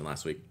conversation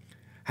last week.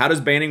 How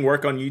does banning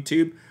work on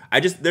YouTube?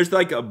 There's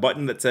like a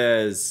button that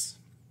says,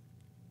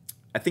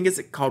 I think it's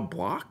called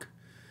block.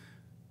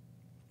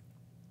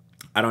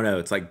 I don't know.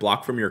 It's like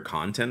block from your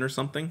content or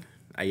something.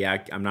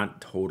 Yeah, I'm not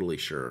totally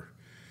sure.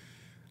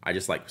 I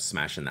just like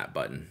smashing that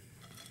button.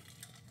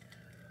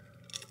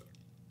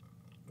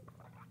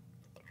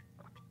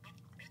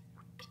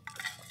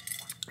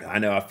 I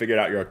know, I figured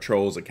out your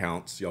trolls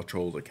accounts. Y'all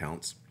trolls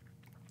accounts.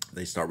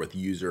 They start with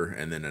user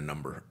and then a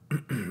number. All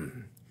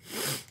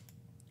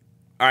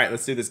right,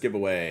 let's do this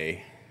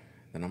giveaway.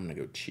 Then I'm going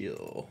to go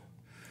chill.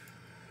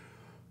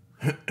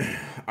 All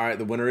right,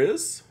 the winner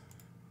is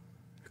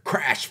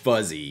Crash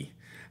Fuzzy.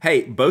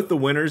 Hey, both the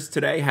winners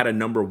today had a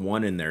number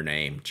 1 in their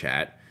name,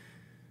 chat.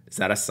 Is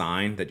that a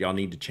sign that y'all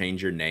need to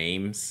change your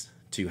names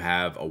to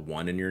have a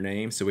 1 in your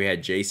name. So we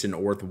had Jason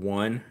Orth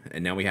 1,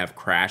 and now we have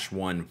Crash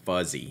 1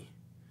 Fuzzy.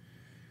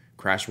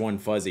 Crash 1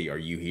 Fuzzy, are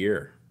you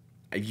here?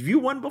 Have you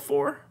won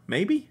before?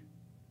 Maybe?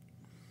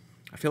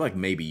 I feel like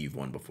maybe you've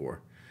won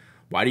before.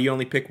 Why do you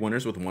only pick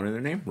winners with 1 in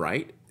their name?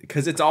 Right?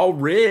 Because it's all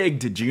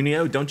rigged,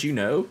 Junio. Don't you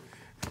know?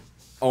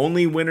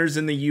 Only winners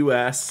in the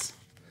U.S.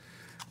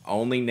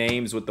 Only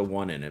names with the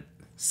 1 in it.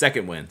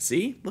 Second win.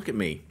 See? Look at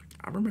me.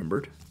 I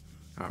remembered.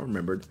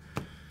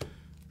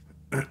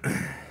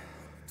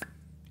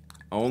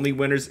 Only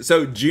winners.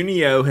 So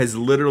Junio has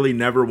literally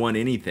never won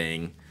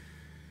anything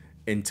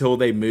until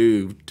they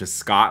moved to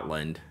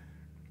Scotland.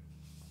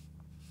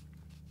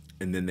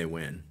 And then they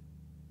win.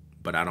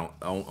 But I don't,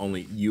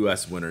 only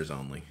U.S. winners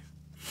only.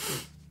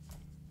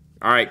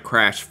 All right,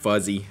 Crash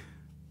Fuzzy.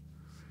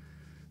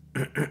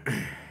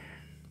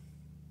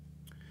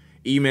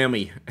 Email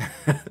me.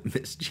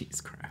 Miss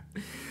Cheese Crap.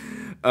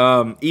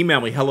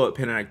 Email me,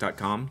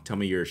 hello@penaddict.com. Tell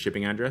me your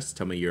shipping address.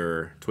 Tell me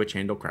your Twitch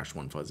handle,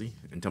 Crash1Fuzzy.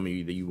 And tell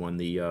me that you won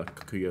the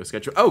Kukuyo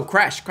sketch. Oh,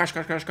 Crash.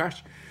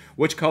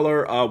 Which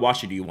color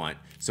washi do you want?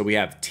 So we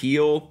have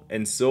teal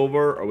and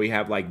silver, or we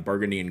have like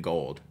burgundy and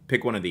gold.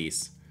 Pick one of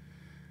these.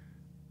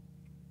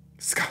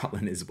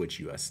 Scotland is which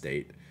U.S.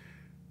 state?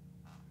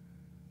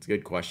 It's a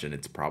good question.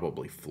 It's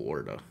probably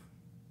Florida.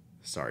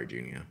 Sorry,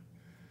 Junior.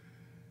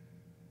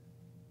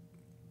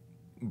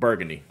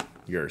 Burgundy,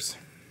 yours.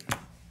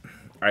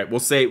 All right,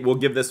 we'll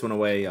give this one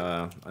away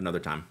another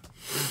time.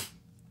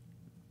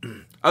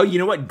 Oh, you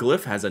know what?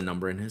 Glyph has a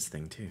number in his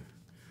thing too.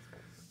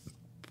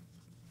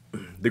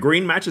 The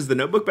green matches the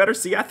notebook better.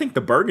 See, I think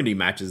the burgundy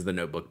matches the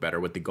notebook better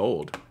with the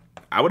gold.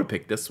 I would have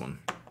picked this one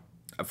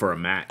for a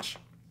match.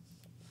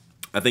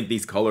 I think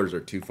these colors are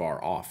too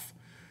far off.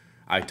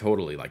 I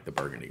totally like the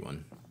burgundy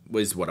one.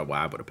 Was what I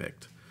would have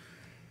picked.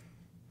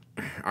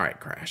 All right,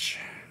 Crash.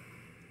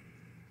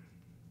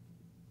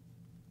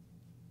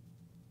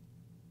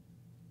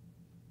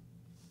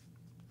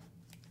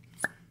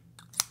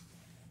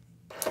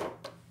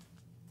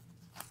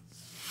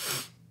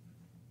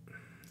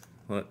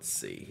 Let's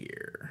see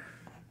here.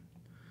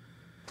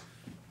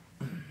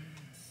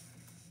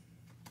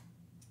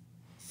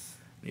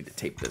 Need to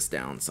tape this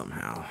down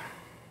somehow.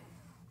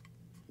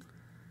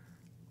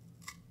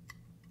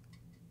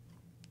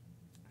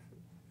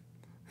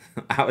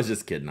 I was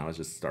just kidding. I was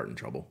just starting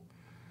trouble.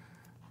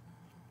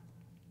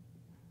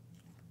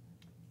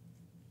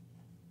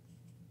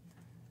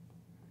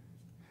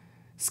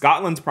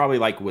 Scotland's probably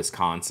like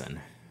Wisconsin.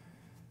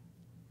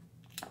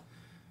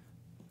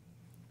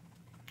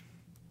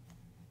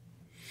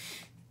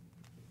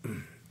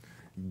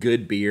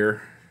 Good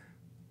beer.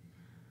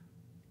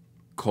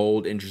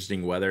 Cold,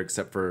 interesting weather,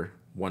 except for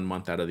 1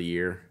 month out of the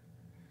year.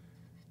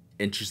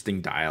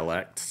 Interesting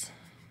dialects.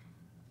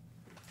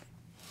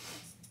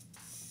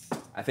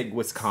 I think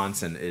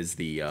Wisconsin is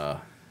the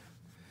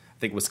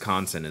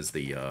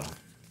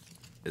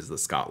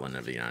Scotland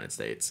of the United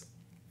States.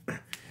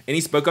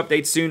 Any spoke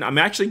updates soon? I'm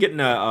actually getting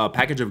a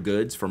package of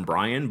goods from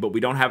Brian, but we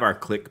don't have our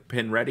click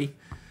pin ready.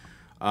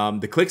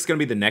 The click's gonna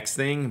be the next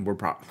thing. We're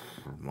probably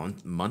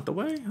a month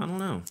away. I don't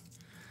know.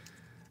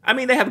 I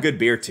mean, they have good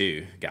beer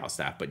too,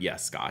 Galstaff, but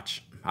yes,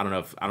 Scotch. I don't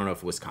know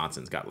if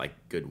Wisconsin's got like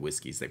good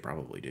whiskeys. They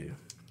probably do.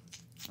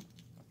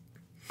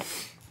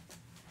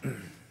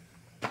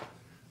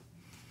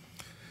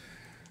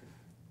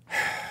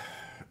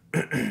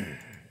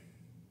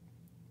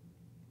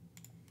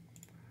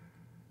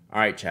 All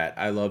right, chat.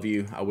 I love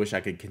you. I wish I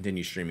could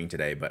continue streaming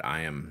today, but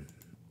I am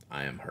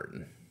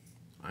hurting.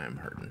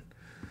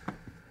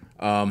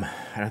 And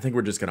I think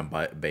we're just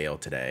gonna bail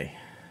today.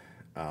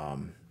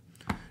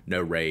 No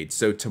raid.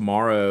 So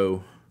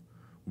tomorrow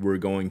we're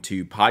going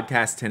to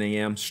podcast 10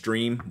 a.m.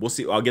 stream. We'll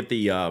see. I'll get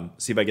the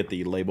see if I get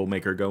the label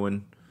maker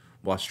going.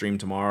 We'll stream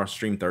tomorrow.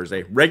 Stream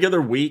Thursday.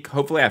 Regular week.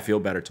 Hopefully I feel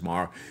better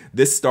tomorrow.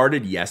 This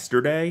started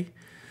yesterday.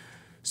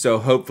 So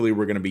hopefully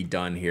we're going to be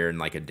done here in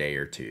like a day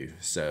or two.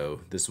 So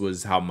this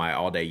was how my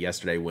all day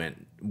yesterday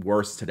went.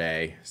 Worse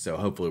today. So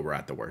hopefully we're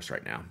at the worst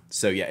right now.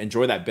 So yeah,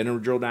 enjoy that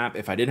Benadryl nap.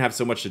 If I didn't have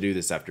so much to do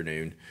this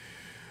afternoon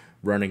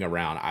running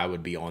around, I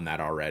would be on that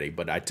already.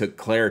 But I took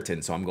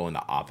Claritin, so I'm going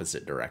the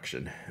opposite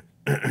direction.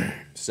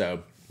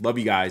 So love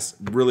you guys.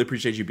 Really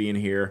appreciate you being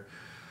here.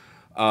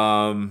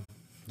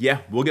 Yeah,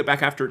 we'll get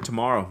back after it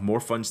tomorrow.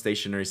 More fun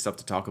stationery stuff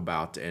to talk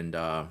about. And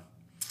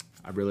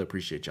I really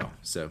appreciate y'all.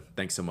 So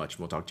thanks so much.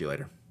 We'll talk to you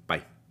later.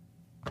 Bye.